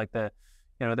now. Like there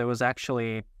was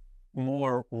actually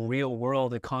more real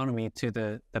world economy to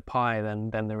the pie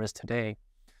than there is today.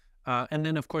 And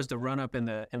then of course the run up in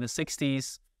the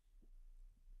 60s,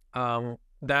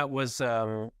 that was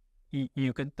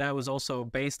that was also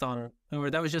based on, or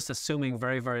that was just assuming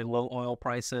very, very low oil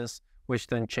prices, which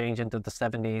then changed into the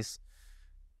 70s.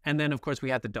 And then, of course, we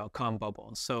had the dot-com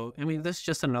bubble. So, I mean, this is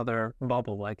just another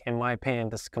bubble. Like, in my opinion,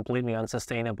 this is completely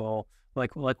unsustainable.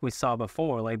 Like we saw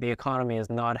before, like the economy is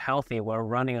not healthy. We're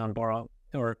running on borrowed,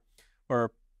 or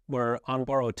we're on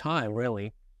borrowed time,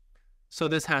 really. So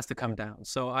this has to come down.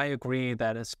 So I agree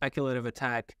that a speculative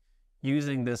attack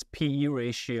using this PE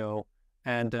ratio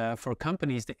and for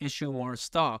companies to issue more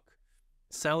stock,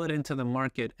 sell it into the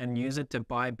market and use it to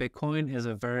buy Bitcoin is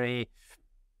a very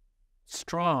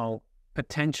strong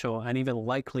potential and even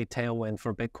likely tailwind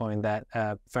for Bitcoin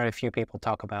that very few people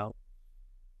talk about.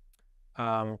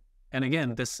 And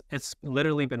again, it's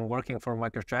literally been working for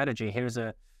MicroStrategy.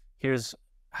 Here's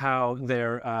how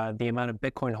the amount of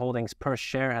Bitcoin holdings per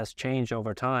share has changed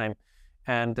over time.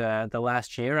 And the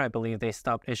last year, I believe they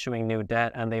stopped issuing new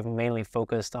debt, and they've mainly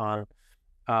focused on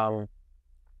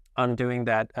doing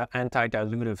that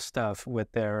anti-dilutive stuff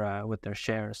with their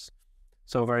shares.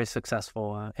 So very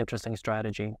successful, interesting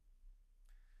strategy.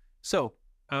 So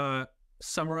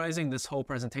summarizing this whole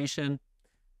presentation,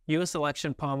 U.S.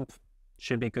 election pump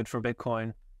should be good for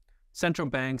Bitcoin. Central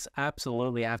banks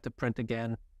absolutely have to print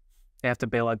again. They have to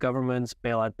bail out governments,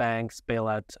 bail out banks, bail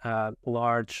out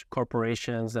large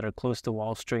corporations that are close to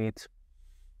Wall Street.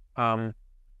 Bitcoin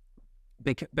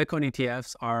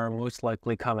ETFs are most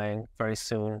likely coming very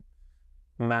soon.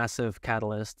 Massive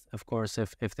catalyst, of course,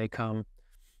 if they come.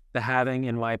 The halving,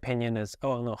 in my opinion, is,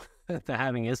 the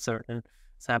halving is certain.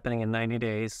 It's happening in 90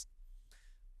 days.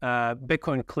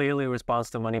 Bitcoin clearly responds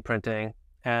to money printing,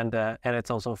 and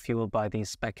it's also fueled by these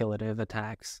speculative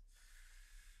attacks.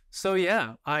 So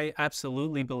yeah, I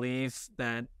absolutely believe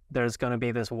that there's going to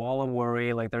be this wall of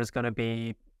worry, like there's going to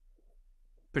be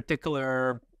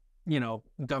particular,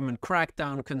 government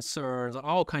crackdown concerns,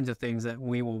 all kinds of things that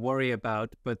we will worry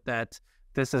about, but that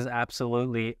this is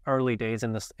absolutely early days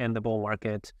in the bull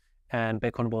market, and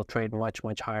Bitcoin will trade much,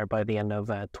 much higher by the end of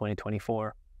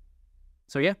 2024.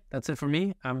 So yeah, that's it for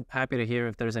me. I'm happy to hear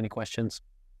if there's any questions.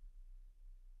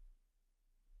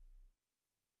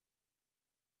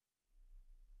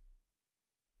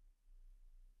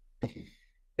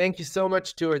 Thank you so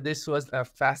much, Tuur. This was a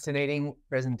fascinating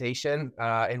presentation,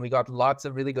 and we got lots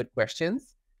of really good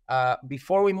questions.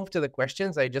 Before we move to the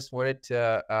questions, I just wanted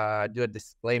to do a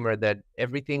disclaimer that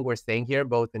everything we're saying here,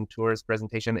 both in Tuur's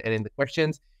presentation and in the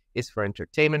questions, is for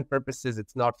entertainment purposes.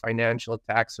 It's not financial,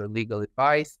 tax, or legal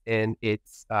advice, and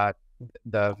it's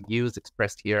the views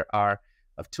expressed here are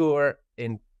of Tuur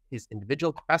in his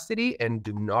individual capacity and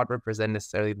do not represent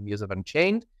necessarily the views of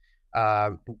Unchained.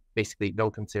 Basically,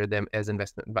 don't consider them as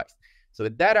investment advice. So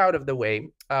with that out of the way,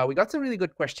 we got some really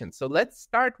good questions. So let's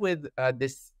start with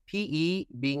this PE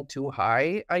being too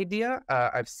high idea.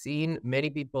 I've seen many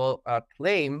people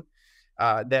claim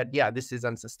that, yeah, this is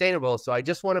unsustainable. So I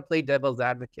just want to play devil's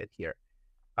advocate here.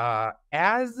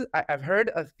 As I've heard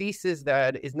a thesis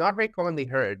that is not very commonly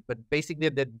heard, but basically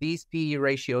that these PE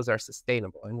ratios are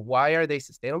sustainable. And why are they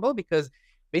sustainable? Because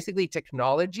basically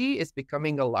technology is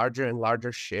becoming a larger and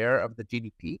larger share of the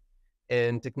GDP.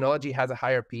 And technology has a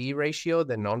higher PE ratio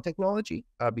than non-technology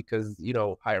because,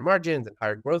 higher margins and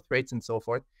higher growth rates and so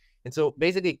forth. And so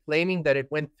basically claiming that it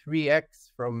went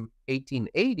 3x from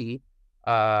 1880,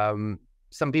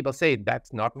 some people say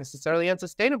that's not necessarily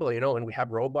unsustainable, and we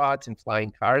have robots and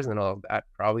flying cars and all of that.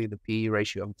 Probably the PE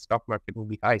ratio of the stock market will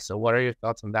be high. So what are your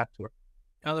thoughts on that, Tuur?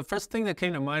 Now, the first thing that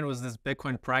came to mind was this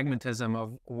Bitcoin pragmatism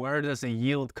of where does the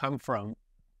yield come from?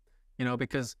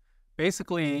 Because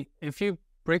basically, if you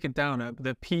break it down,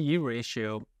 the PE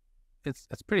ratio, it's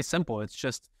pretty simple. It's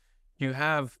just you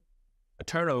have a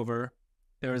turnover,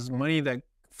 there's money that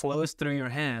flows through your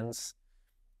hands,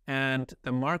 and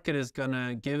the market is going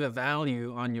to give a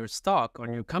value on your stock,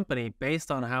 on your company, based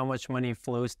on how much money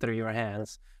flows through your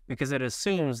hands, because it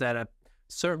assumes that a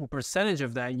certain percentage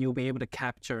of that you'll be able to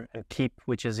capture and keep,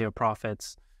 which is your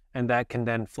profits, and that can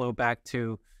then flow back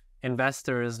to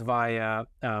investors via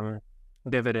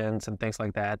dividends and things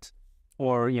like that,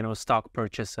 or stock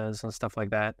purchases and stuff like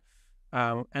that.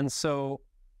 And so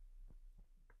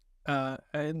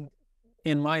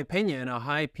in my opinion, a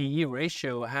high PE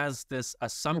ratio has this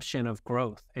assumption of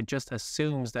growth. It just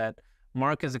assumes that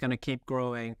markets are going to keep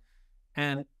growing,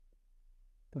 and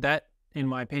that in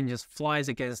my opinion, just flies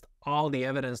against all the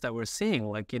evidence that we're seeing.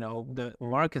 Like, you know, the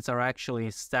markets are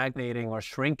actually stagnating or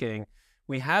shrinking.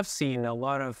 We have seen a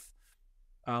lot of,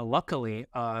 luckily,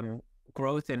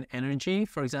 growth in energy.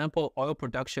 For example, oil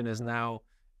production is now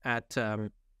at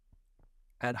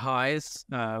highs,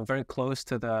 very close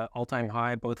to the all-time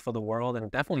high, both for the world and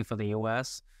definitely for the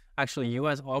U.S. Actually,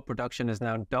 U.S. oil production is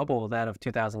now double that of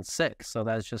 2006. So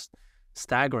that's just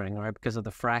staggering, right? Because of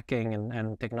the fracking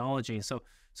and technology. So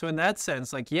in that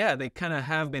sense, like, yeah, they kind of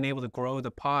have been able to grow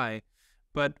the pie,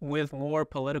 but with more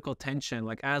political tension,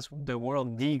 like as the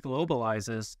world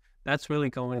deglobalizes, that's really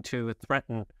going to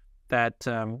threaten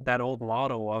that old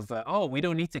model of, oh, we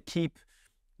don't need to keep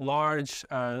large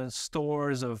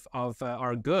stores of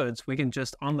our goods. We can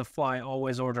just on the fly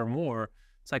always order more.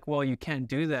 It's like, well, you can't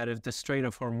do that if the Strait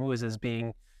of Hormuz is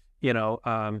being, you know,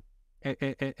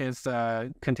 if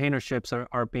container ships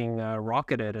are being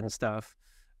rocketed and stuff.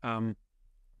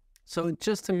 So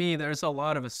just to me, there's a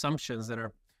lot of assumptions that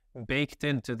are baked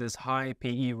into this high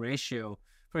PE ratio.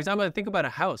 For example, think about a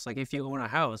house. Like if you own a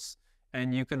house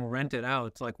and you can rent it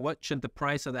out, like what should the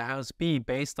price of the house be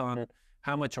based on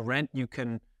how much rent you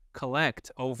can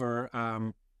collect over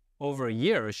a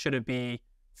year? Should it be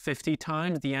 50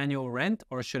 times the annual rent,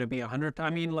 or should it be 100? I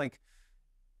mean, like,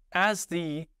 as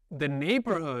the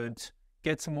neighborhood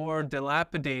gets more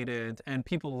dilapidated and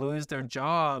people lose their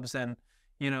jobs, and,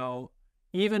 you know,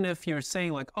 even if you're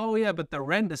saying like, oh yeah, but the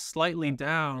rent is slightly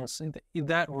down, so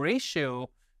that ratio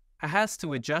has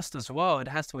to adjust as well. It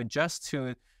has to adjust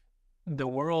to the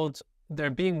world. There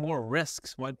being more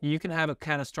risks. What you can have a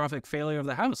catastrophic failure of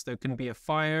the house. There can be a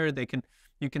fire.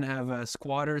 You can have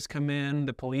squatters come in.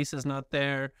 The police is not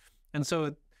there, and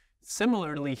so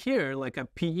similarly here, like a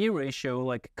PE ratio,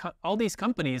 like all these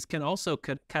companies can also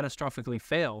catastrophically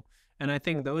fail, and I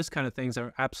think those kind of things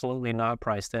are absolutely not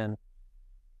priced in.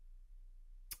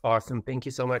 Awesome. Thank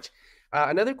you so much.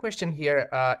 Another question here.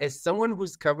 As someone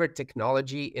who's covered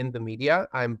technology in the media,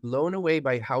 I'm blown away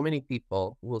by how many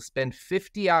people will spend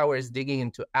 50 hours digging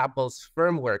into Apple's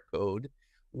firmware code,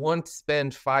 won't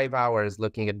spend 5 hours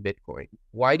looking at Bitcoin.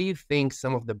 Why do you think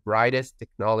some of the brightest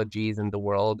technologies in the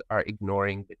world are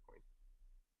ignoring Bitcoin?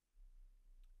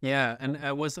 Yeah,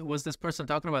 and was this person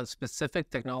talking about specific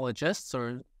technologists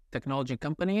or technology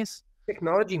companies?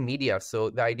 Technology media. So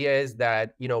the idea is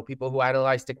that, you know, people who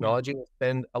analyze technology will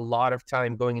spend a lot of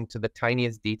time going into the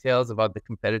tiniest details about the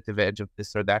competitive edge of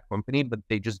this or that company, but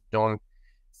they just don't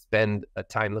spend a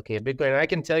time looking at Bitcoin. And I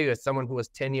can tell you, as someone who was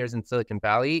 10 years in Silicon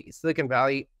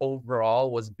Valley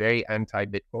overall was very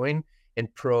anti-Bitcoin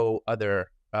and pro other,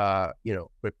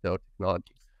 crypto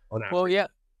technologies. Well, yeah,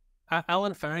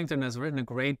 Alan Farrington has written a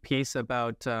great piece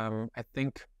about, I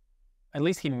think, at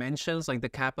least he mentions like the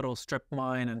Capital Strip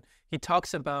mine, and he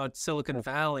talks about Silicon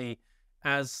Valley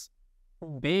as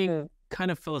being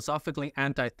kind of philosophically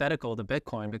antithetical to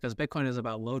Bitcoin, because Bitcoin is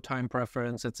about low time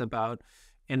preference. It's about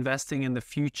investing in the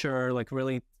future, like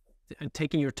really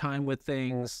taking your time with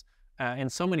things. In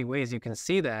so many ways, you can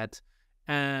see that.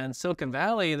 And Silicon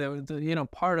Valley, a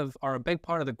big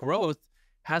part of the growth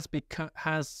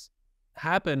has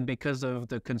happened because of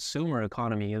the consumer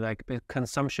economy, like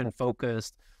consumption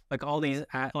focused. Like all these,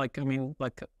 like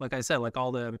I said, like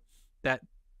all that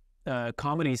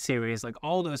comedy series, like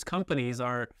all those companies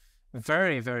are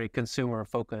very, very consumer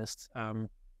focused. And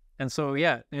so,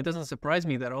 yeah, it doesn't surprise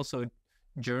me that also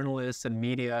journalists and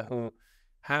media who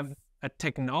have a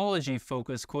technology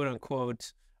focus, quote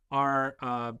unquote,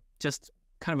 are just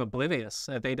kind of oblivious.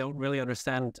 They don't really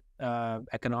understand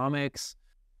economics.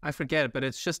 I forget, but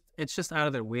it's just out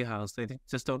of their wheelhouse. They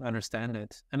just don't understand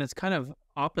it. And it's kind of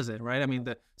opposite, right? I mean,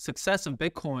 the success of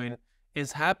Bitcoin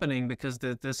is happening because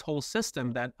this whole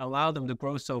system that allowed them to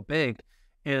grow so big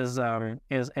is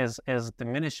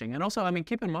diminishing. And also, I mean,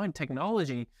 keep in mind,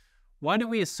 technology, why do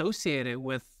we associate it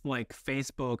with like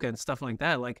Facebook and stuff like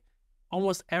that? Like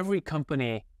almost every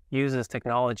company uses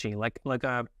technology, like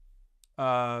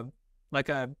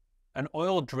an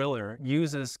oil driller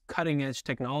uses cutting edge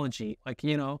technology, like,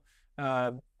 you know,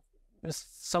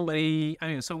 so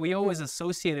we always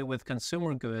associate it with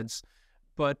consumer goods,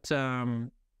 but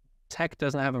tech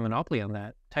doesn't have a monopoly on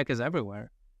that. Tech is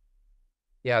everywhere.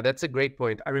 Yeah, that's a great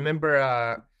point. I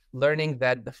remember learning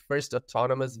that the first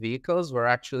autonomous vehicles were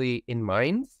actually in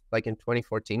mines, like in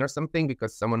 2014 or something,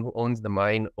 because someone who owns the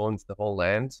mine owns the whole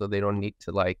land. So they don't need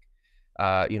to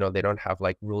they don't have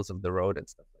like rules of the road and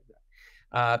stuff like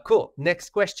that. Cool.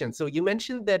 Next question. So you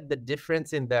mentioned that the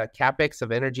difference in the capex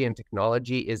of energy and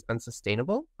technology is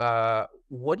unsustainable.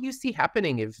 What do you see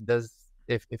happening if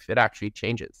it actually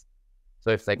changes? So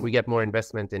if like we get more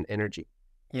investment in energy?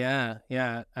 Yeah,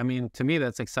 yeah. I mean, to me,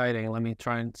 that's exciting. Let me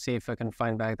try and see if I can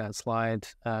find back that slide,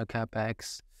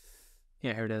 CapEx.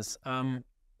 Yeah, here it is.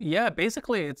 Yeah,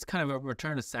 basically, it's kind of a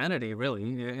return to sanity,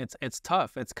 really. It's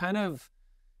tough. It's kind of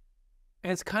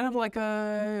like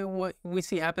what we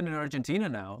see happen in Argentina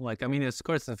now. Like, I mean, of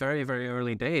course, it's very, very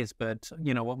early days, but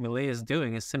what Milei is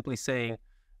doing is simply saying,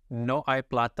 "No hay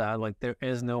plata," like there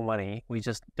is no money. We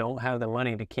just don't have the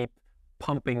money to keep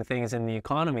pumping things in the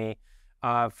economy.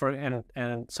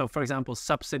 So, for example,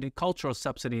 cultural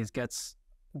subsidies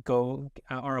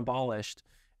are abolished.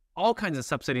 All kinds of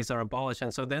subsidies are abolished,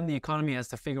 and so then the economy has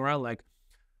to figure out, like,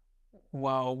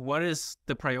 well, what is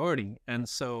the priority? And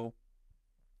so,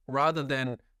 rather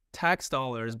than tax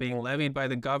dollars being levied by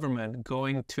the government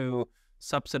going to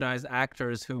subsidize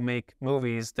actors who make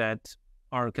movies that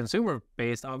are consumer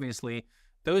based, obviously,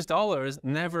 those dollars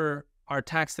never are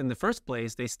taxed in the first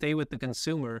place. They stay with the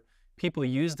consumer. People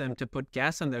use them to put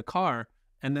gas in their car,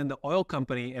 and then the oil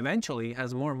company eventually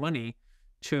has more money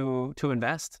to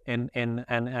invest and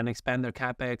expand their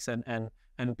capex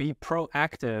and be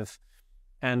proactive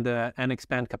and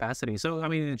expand capacity. So, I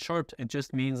mean, in short, it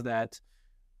just means that,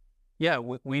 yeah,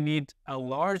 we need a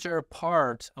larger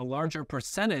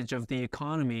percentage of the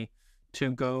economy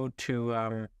to go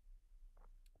to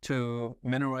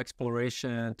mineral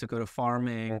exploration, to go to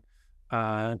farming,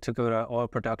 to go to oil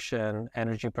production,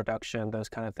 energy production, those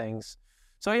kind of things.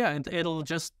 So yeah, it'll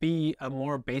just be a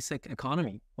more basic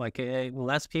economy. Like,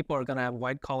 less people are going to have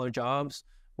white collar jobs.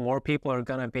 More people are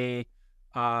going to be,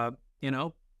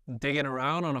 digging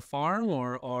around on a farm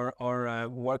or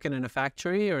working in a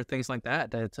factory or things like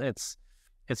that. It's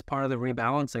part of the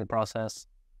rebalancing process.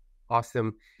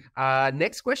 Awesome.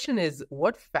 Next question is,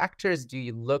 what factors do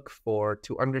you look for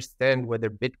to understand whether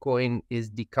Bitcoin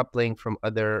is decoupling from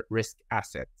other risk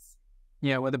assets?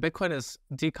 Yeah, whether Bitcoin is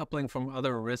decoupling from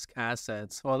other risk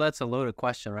assets. Well, that's a loaded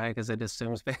question, right? Because it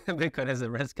assumes Bitcoin is a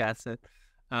risk asset.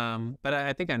 But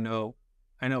I think I know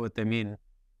what they mean.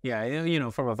 Yeah,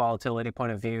 from a volatility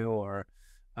point of view, or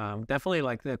definitely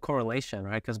like the correlation,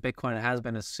 right? Because Bitcoin has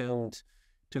been assumed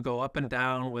to go up and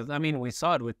down I mean, we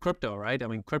saw it with crypto, right? I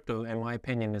mean, crypto, in my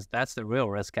opinion, that's the real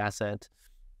risk asset.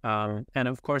 And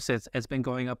of course, it's been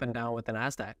going up and down with the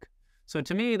NASDAQ. So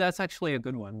to me, that's actually a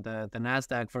good one. The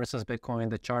NASDAQ versus Bitcoin,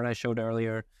 the chart I showed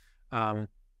earlier,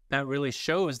 that really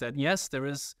shows that, yes, there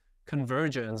is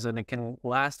convergence and it can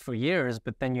last for years,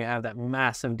 but then you have that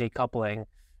massive decoupling,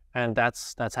 and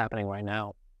that's happening right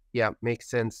now. Yeah, makes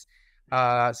sense.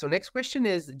 So next question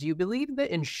is, do you believe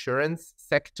the insurance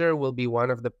sector will be one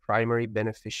of the primary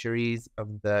beneficiaries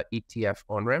of the ETF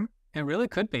on-ramp? It really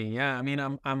could be. Yeah. I mean,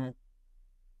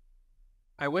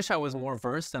 I wish I was more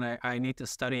versed, and I need to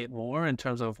study it more in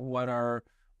terms of what are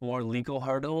more legal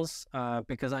hurdles,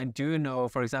 because I do know,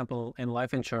 for example, in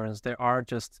life insurance, there are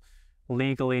just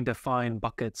legally defined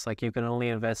buckets. Like, you can only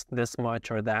invest this much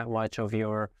or that much of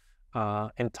your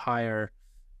entire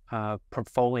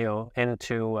portfolio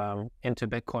into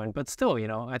Bitcoin. But still,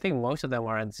 I think most of them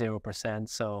are at 0%.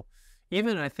 So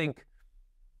even I think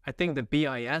the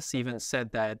BIS even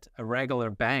said that regular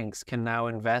banks can now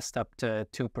invest up to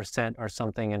 2% or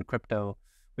something in crypto,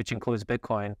 which includes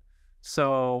Bitcoin.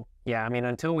 So yeah, I mean,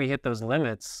 until we hit those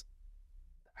limits,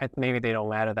 maybe they don't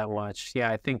matter that much. Yeah,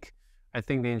 I think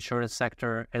the insurance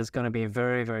sector is going to be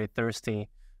very, very thirsty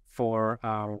for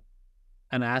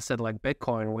an asset like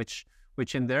Bitcoin, which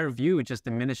in their view just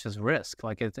diminishes risk.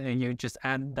 Like, you just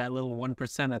add that little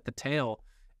 1% at the tail,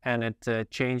 and it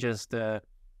changes the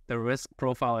risk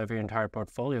profile of your entire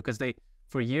portfolio. Because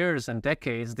for years and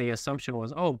decades, the assumption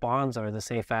was, oh, bonds are the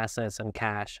safe assets and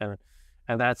cash, and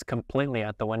that's completely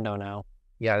out the window now.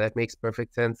 Yeah, that makes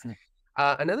perfect sense.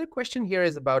 Another question here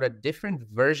is about a different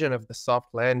version of the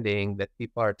soft landing that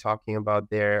people are talking about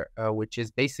there, which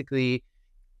is basically,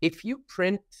 if you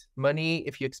print money,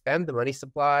 if you expand the money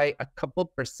supply a couple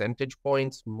percentage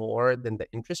points more than the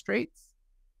interest rates,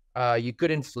 you could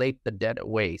inflate the debt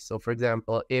away. So for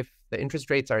example, if the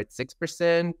interest rates are at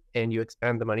 6% and you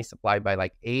expand the money supply by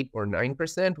like 8 or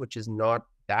 9%, which is not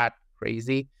that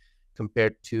crazy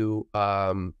compared to,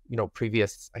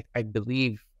 previous, I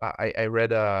believe I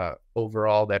read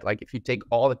overall that, like, if you take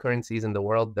all the currencies in the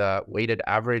world, the weighted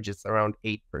average is around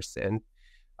 8%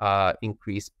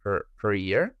 increase per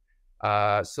year.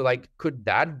 So like, could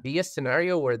that be a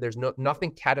scenario where there's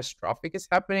nothing catastrophic is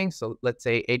happening? So let's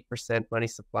say 8% money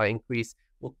supply increase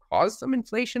will cause some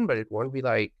inflation, but it won't be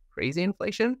like crazy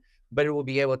inflation, but it will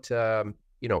be able to,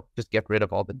 just get rid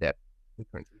of all the debt we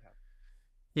currently have.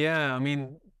 Yeah, I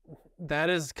mean, that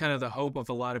is kind of the hope of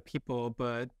a lot of people,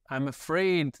 but I'm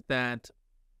afraid that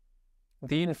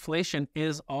the inflation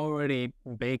is already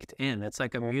baked in. It's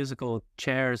like a musical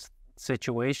chairs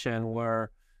situation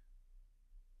where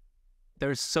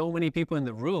there's so many people in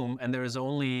the room, and there's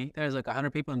like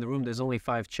 100 people in the room. There's only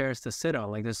 5 chairs to sit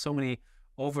on. Like there's so many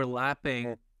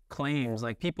overlapping claims.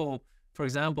 Like people, for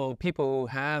example, people who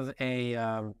have a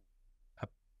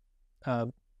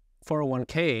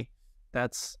 401k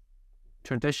that's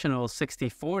traditional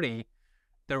 60/40,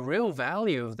 the real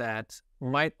value of that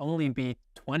might only be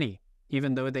 20,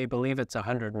 even though they believe it's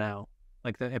 100 now.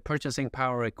 Like the purchasing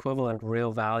power equivalent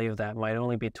real value of that might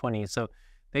only be 20. So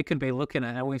they could be looking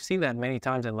at, and we've seen that many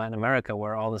times in Latin America,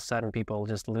 where all of a sudden people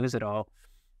just lose it all.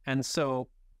 And so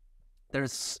to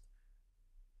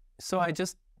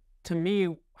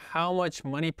me, how much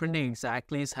money printing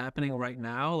exactly is happening right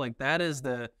now, like that is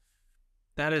the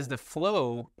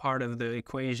flow part of the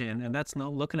equation, and that's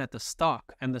not looking at the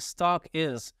stock. And the stock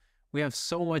is, we have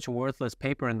so much worthless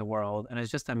paper in the world, and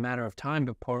it's just a matter of time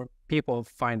before people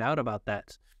find out about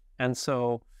that. And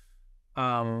so,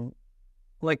 remember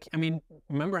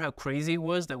how crazy it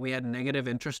was that we had negative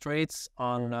interest rates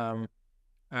on,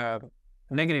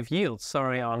 negative yields,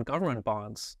 on government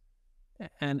bonds.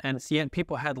 And yet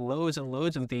people had loads and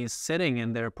loads of these sitting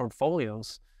in their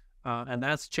portfolios, and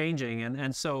that's changing.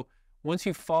 And so once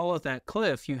you follow that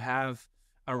cliff, you have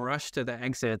a rush to the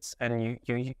exits, and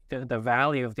the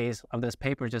value of this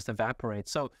paper just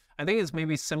evaporates. So I think it's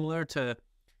maybe similar to,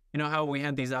 how we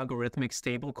had these algorithmic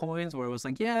stable coins, where it was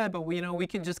like, yeah, but we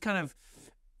can just kind of,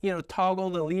 toggle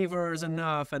the levers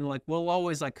enough, and like we'll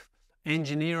always like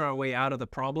engineer our way out of the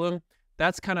problem.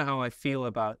 That's kind of how I feel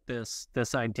about this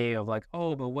idea of like,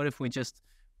 oh, but what if we just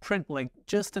print like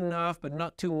just enough, but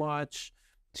not too much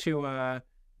to,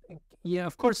 yeah,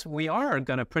 of course we are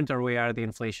going to print our way out of the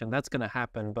inflation. That's going to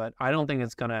happen, but I don't think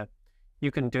you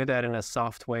can do that in a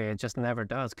soft way. It just never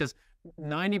does, because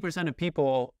 90% of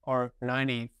people, or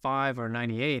 95 or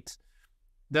 98,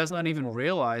 does not even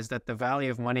realize that the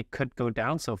value of money could go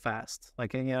down so fast.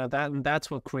 Like, that's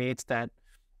what creates that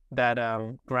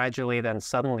gradually then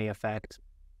suddenly effect,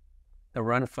 the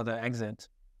run for the exit.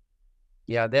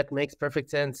 Yeah, that makes perfect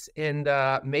sense. And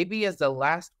maybe as the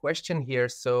last question here,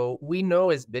 so we know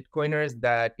as Bitcoiners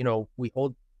that, we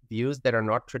hold views that are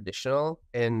not traditional,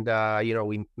 and,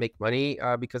 we make money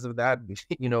because of that.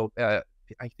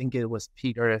 I think it was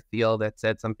Peter Thiel that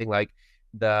said something like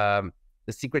the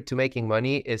secret to making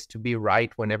money is to be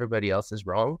right when everybody else is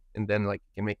wrong, and then like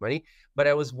you can make money. But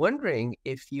I was wondering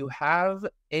if you have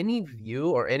any view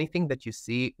or anything that you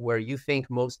see where you think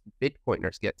most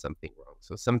Bitcoiners get something wrong.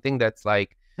 So something that's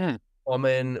like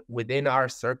common within our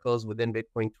circles, within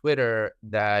Bitcoin Twitter,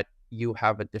 that you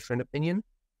have a different opinion.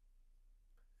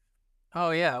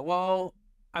 Oh yeah, well,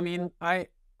 I mean,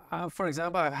 for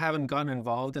example, I haven't gotten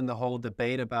involved in the whole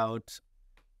debate about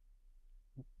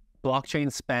blockchain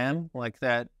spam, like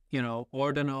that,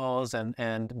 ordinals and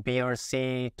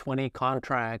BRC20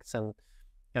 contracts, and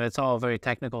it's all very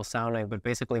technical sounding, but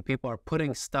basically people are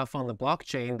putting stuff on the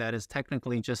blockchain that is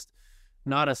technically just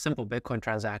not a simple Bitcoin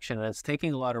transaction, and it's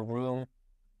taking a lot of room.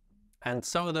 And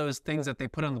some of those things that they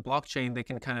put on the blockchain, they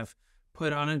can kind of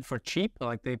put on it for cheap,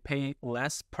 like they pay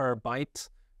less per byte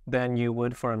than you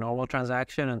would for a normal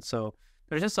transaction. And so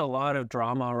there's just a lot of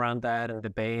drama around that and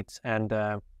debate. And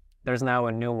there's now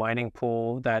a new mining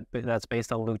pool that's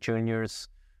based on Luke Jr.'s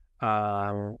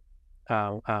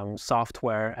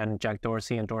software, and Jack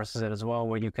Dorsey endorses it as well,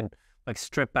 where you can like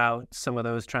strip out some of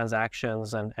those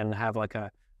transactions and have like a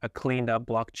cleaned up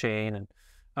blockchain.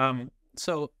 And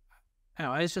so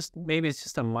it's just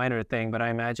a minor thing, but I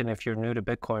imagine if you're new to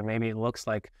Bitcoin, maybe it looks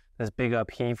like this big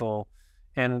upheaval,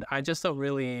 and I just don't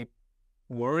really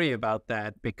worry about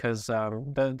that, because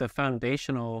the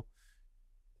foundational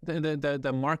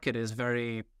the market is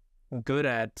very good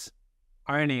at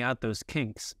ironing out those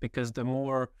kinks, because the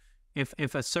more,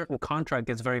 if a certain contract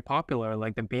gets very popular,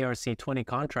 like the BRC20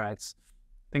 contracts,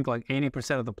 I think like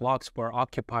 80% of the blocks were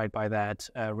occupied by that,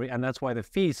 and that's why the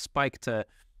fees spiked to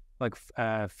like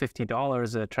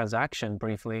 $50 a transaction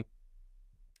briefly.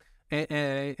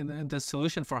 The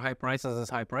solution for high prices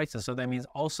is high prices, so that means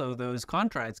also those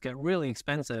contracts get really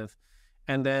expensive.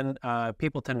 And then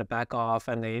people tend to back off,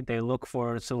 and they look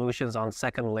for solutions on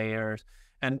second layers.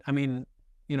 And I mean,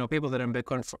 people that have been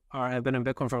in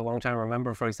Bitcoin for a long time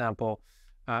remember, for example,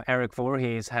 Eric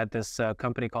Voorhees had this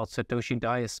company called Satoshi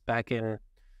Dice back in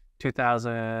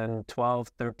 2012,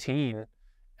 13.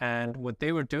 And what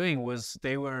they were doing was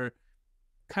they had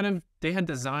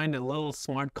designed a little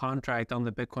smart contract on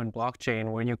the Bitcoin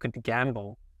blockchain where you could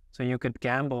gamble. So you could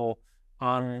gamble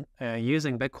on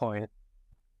using Bitcoin.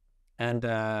 And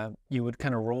you would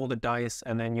kind of roll the dice,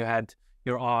 and then you had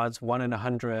your odds 1 in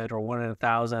 100 or 1 in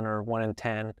 1,000 or 1 in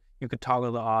 10. You could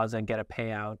toggle the odds and get a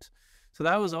payout. So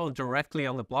that was all directly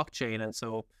on the blockchain. And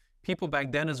so people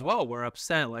back then as well were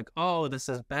upset, like, oh, this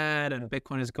is bad and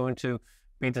Bitcoin is going to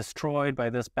be destroyed by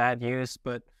this bad use.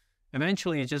 But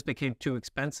eventually it just became too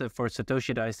expensive for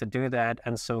Satoshi dice to do that.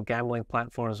 And so gambling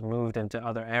platforms moved into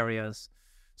other areas.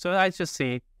 So I just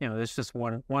see, there's just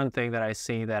one thing that I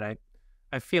see that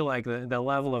I feel like the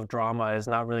level of drama is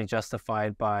not really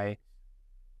justified by,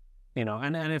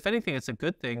 and if anything, it's a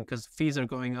good thing because fees are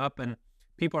going up and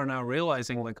people are now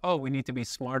realizing like, oh, we need to be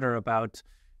smarter about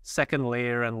second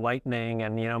layer and Lightning,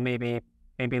 and maybe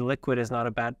Liquid is not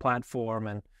a bad platform,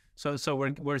 and so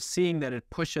we're seeing that it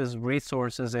pushes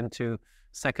resources into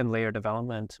second layer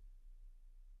development.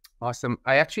 Awesome.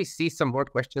 I actually see some more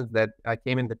questions that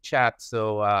came in the chat,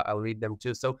 so I'll read them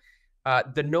too. So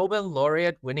the Nobel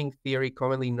laureate winning theory,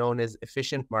 commonly known as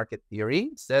efficient market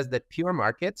theory, says that pure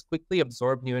markets quickly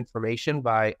absorb new information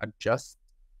by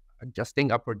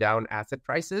adjusting up or down asset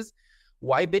prices.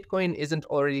 Why Bitcoin isn't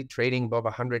already trading above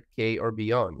 100K or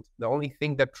beyond? The only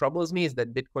thing that troubles me is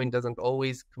that Bitcoin doesn't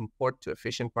always comport to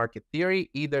efficient market theory.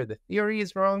 Either the theory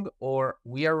is wrong or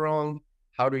we are wrong.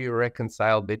 How do you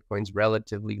reconcile Bitcoin's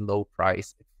relatively low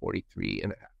price at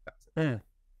 43,500?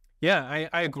 Yeah,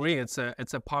 I agree. It's a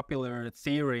popular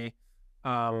theory,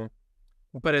 but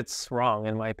it's wrong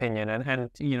in my opinion.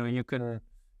 And you can,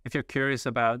 if you're curious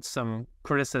about some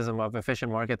criticism of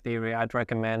efficient market theory, I'd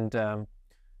recommend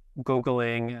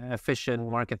Googling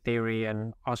efficient market theory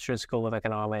and Austrian School of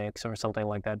Economics or something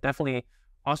like that. Definitely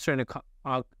Austrian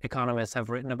economists have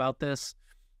written about this.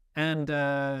 And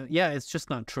it's just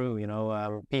not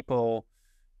true. People,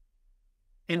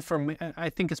 I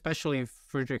think especially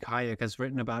Friedrich Hayek has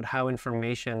written about how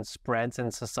information spreads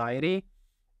in society.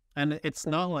 And it's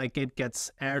not like it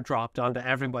gets airdropped onto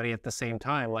everybody at the same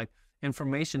time. Like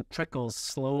information trickles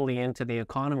slowly into the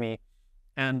economy,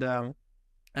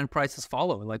 and prices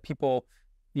follow. Like people,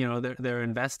 their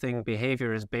investing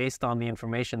behavior is based on the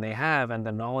information they have and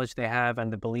the knowledge they have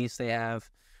and the beliefs they have.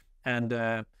 And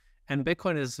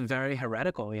Bitcoin is very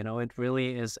heretical. It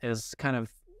really is kind of,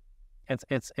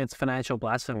 it's financial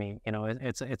blasphemy.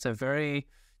 It's a very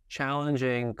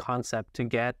challenging concept to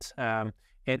get.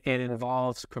 It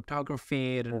involves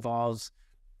cryptography. It involves,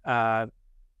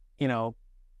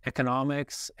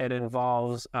 economics. It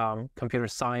involves computer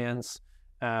science.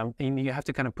 And you have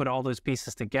to kind of put all those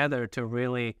pieces together to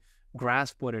really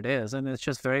grasp what it is. And it's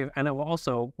just and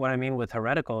also what I mean with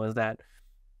heretical is that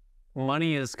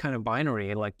money is kind of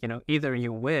binary. Like, either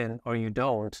you win or you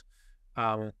don't.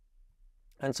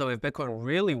 And so if Bitcoin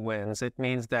really wins, it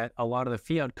means that a lot of the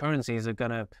fiat currencies are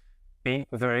going to be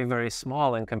very, very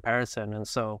small in comparison. And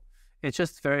so it's a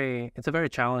very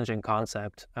challenging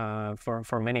concept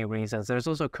for many reasons. There's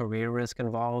also career risk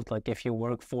involved. Like if you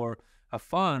work for a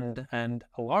fund, and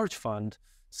a large fund,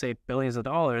 say billions of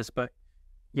dollars, but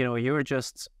you're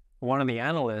just one of the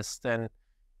analysts, then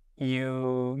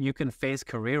you can face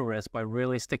career risk by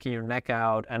really sticking your neck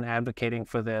out and advocating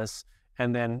for this.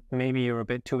 And then maybe you're a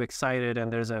bit too excited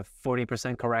and there's a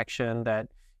 40% correction that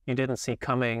you didn't see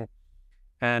coming,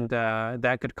 and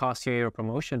that could cost you your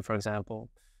promotion, for example.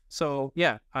 So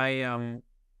yeah,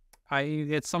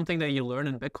 it's something that you learn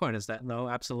in Bitcoin, is that no,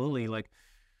 absolutely, like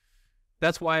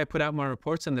that's why I put out my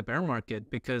reports in the bear market,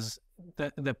 because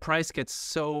the price gets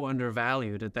so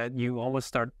undervalued that you almost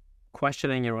start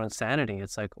questioning your own sanity.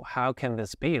 It's like, how can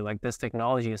this be? Like, this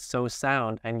technology is so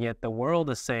sound, and yet the world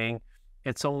is saying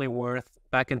it's only worth,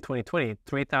 back in 2020,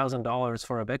 $3,000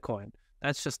 for a Bitcoin.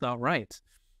 That's just not right.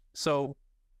 So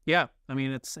yeah, I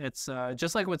mean, it's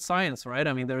just like with science, right?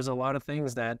 I mean, there's a lot of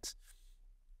things that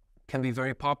can be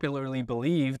very popularly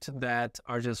believed that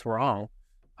are just wrong.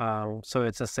 So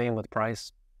it's the same with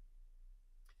price.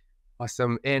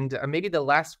 Awesome. And maybe the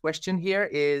last question here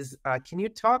is, can you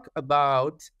talk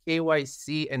about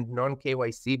KYC and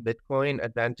non-KYC Bitcoin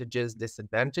advantages,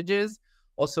 disadvantages?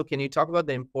 Also, can you talk about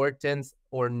the importance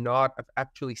or not of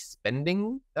actually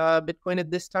spending Bitcoin at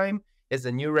this time? As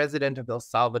a new resident of El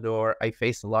Salvador, I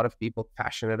face a lot of people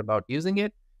passionate about using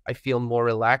it. I feel more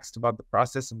relaxed about the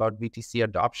process, about BTC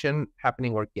adoption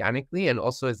happening organically. And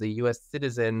also as a US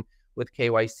citizen, with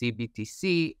KYC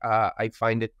BTC, I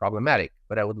find it problematic,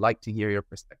 but I would like to hear your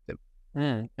perspective.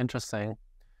 Interesting.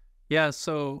 Yeah,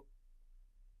 so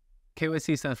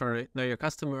KYC stands for Know Your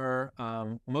Customer.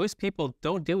 Most people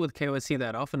don't deal with KYC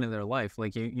that often in their life.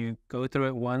 Like you go through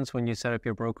it once when you set up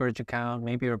your brokerage account,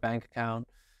 maybe your bank account,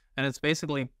 and it's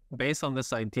basically based on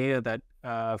this idea that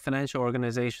financial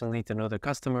organizations need to know their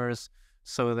customers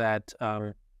so that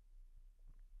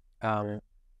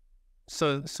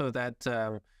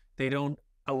they don't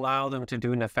allow them to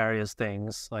do nefarious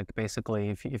things. Like basically,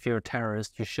 if you're a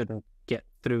terrorist, you shouldn't get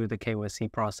through the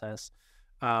KYC process.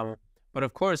 But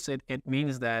of course, it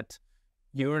means that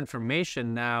your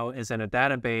information now is in a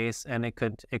database, and it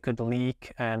could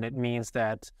leak, and it means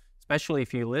that, especially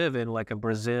if you live in like a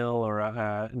Brazil or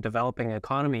a developing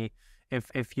economy,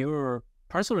 if your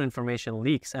personal information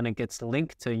leaks and it gets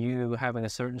linked to you having a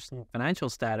certain financial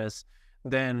status,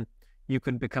 then you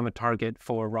could become a target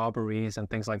for robberies and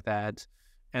things like that.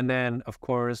 And then, of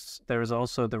course, there's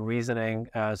also the reasoning,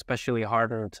 especially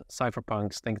hardened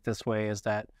cypherpunks think this way, is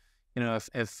that,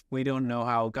 if we don't know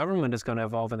how government is going to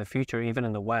evolve in the future, even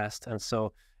in the West, and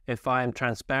so if I'm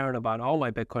transparent about all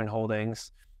my Bitcoin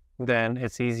holdings, then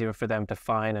it's easier for them to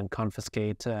find and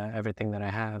confiscate everything that I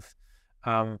have.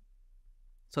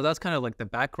 So that's kind of like the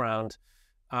background.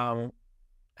 And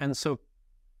so,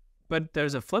 but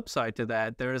there's a flip side to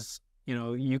that. There's,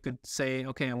 you could say,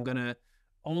 okay, I'm going to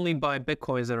only buy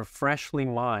Bitcoins that are freshly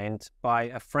mined by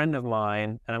a friend of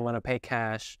mine, and I'm going to pay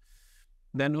cash.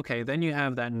 Then, okay, then you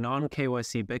have that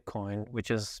non-KYC Bitcoin, which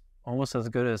is almost as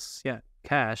good as,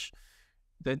 cash.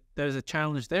 There's a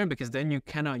challenge there, because then you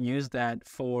cannot use that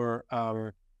for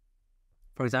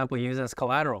example, use as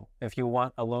collateral. If you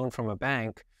want a loan from a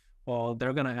bank, well,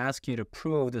 they're going to ask you to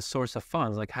prove the source of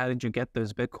funds. Like, how did you get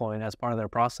those Bitcoin as part of their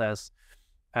process?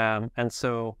 And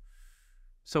so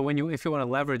if you want to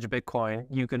leverage Bitcoin,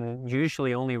 you can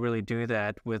usually only really do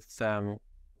that with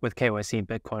KYC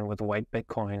Bitcoin, with white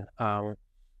Bitcoin.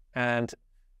 And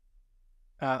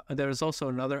there's also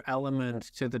another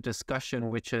element to the discussion,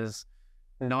 which is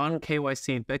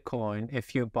non-KYC Bitcoin.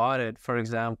 If you bought it, for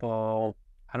example,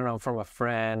 I don't know, from a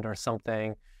friend or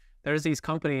something, there's these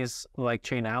companies like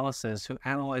Chainalysis who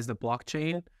analyze the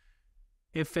blockchain.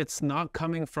 If it's not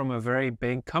coming from a very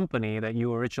big company that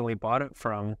you originally bought it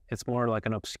from, it's more like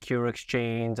an obscure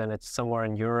exchange and it's somewhere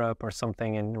in Europe or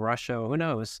something in Russia, who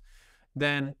knows,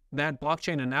 then that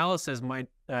blockchain analysis might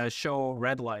show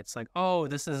red lights, like, oh,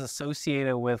 this is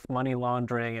associated with money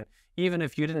laundering. And even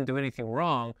if you didn't do anything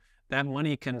wrong, that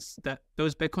money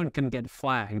those Bitcoin can get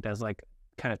flagged as like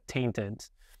kind of tainted.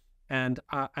 And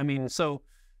so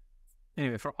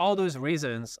anyway, for all those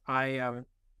reasons,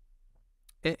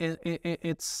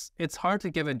 it's hard to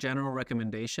give a general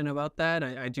recommendation about that.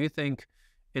 I do think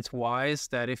it's wise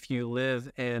that if you live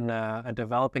in a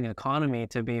developing economy,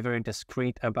 to be very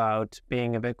discreet about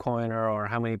being a Bitcoiner or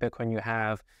how many Bitcoin you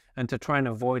have, and to try and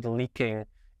avoid leaking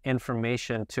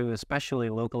information to especially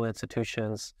local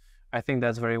institutions. I think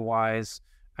that's very wise.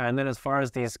 And then as far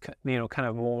as these, kind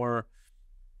of more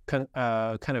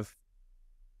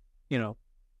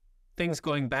things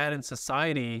going bad in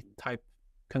society type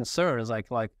concerns, like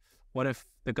what if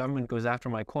the government goes after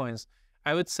my coins?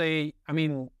 I would say,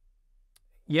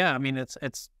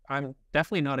 it's I'm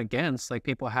definitely not against like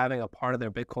people having a part of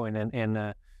their Bitcoin in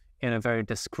a very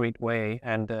discreet way.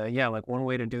 And like one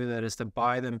way to do that is to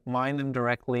mine them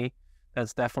directly.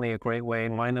 That's definitely a great way.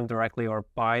 Mine them directly, or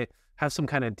have some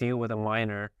kind of deal with a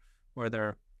miner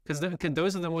where because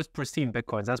those are the most pristine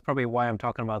Bitcoins. That's probably why I'm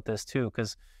talking about this too,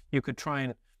 because you could try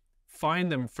and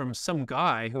find them from some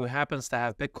guy who happens to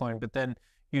have Bitcoin, but then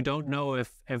you don't know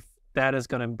if that is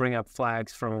going to bring up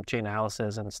flags from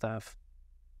Chainalysis and stuff.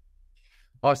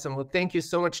 Awesome. Well, thank you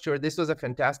so much, Tuur. This was a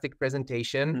fantastic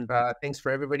presentation. Thanks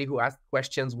for everybody who asked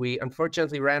questions. We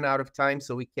unfortunately ran out of time,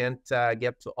 so we can't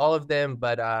get to all of them.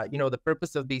 But, the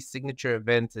purpose of these signature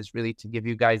events is really to give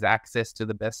you guys access to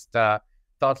the best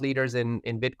thought leaders in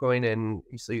Bitcoin, and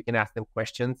so you can ask them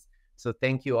questions. So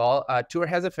thank you all. Tuur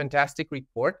has a fantastic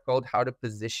report called How to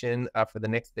Position for the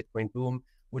Next Bitcoin Boom,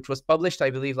 which was published,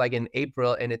 I believe, like in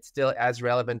April, and it's still as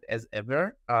relevant as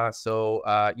ever. So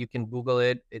you can Google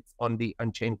it. It's on the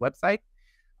Unchained website.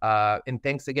 And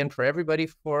thanks again for everybody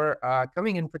for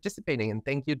coming and participating. And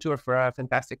thank you, Tuur, for a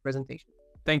fantastic presentation.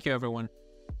 Thank you, everyone.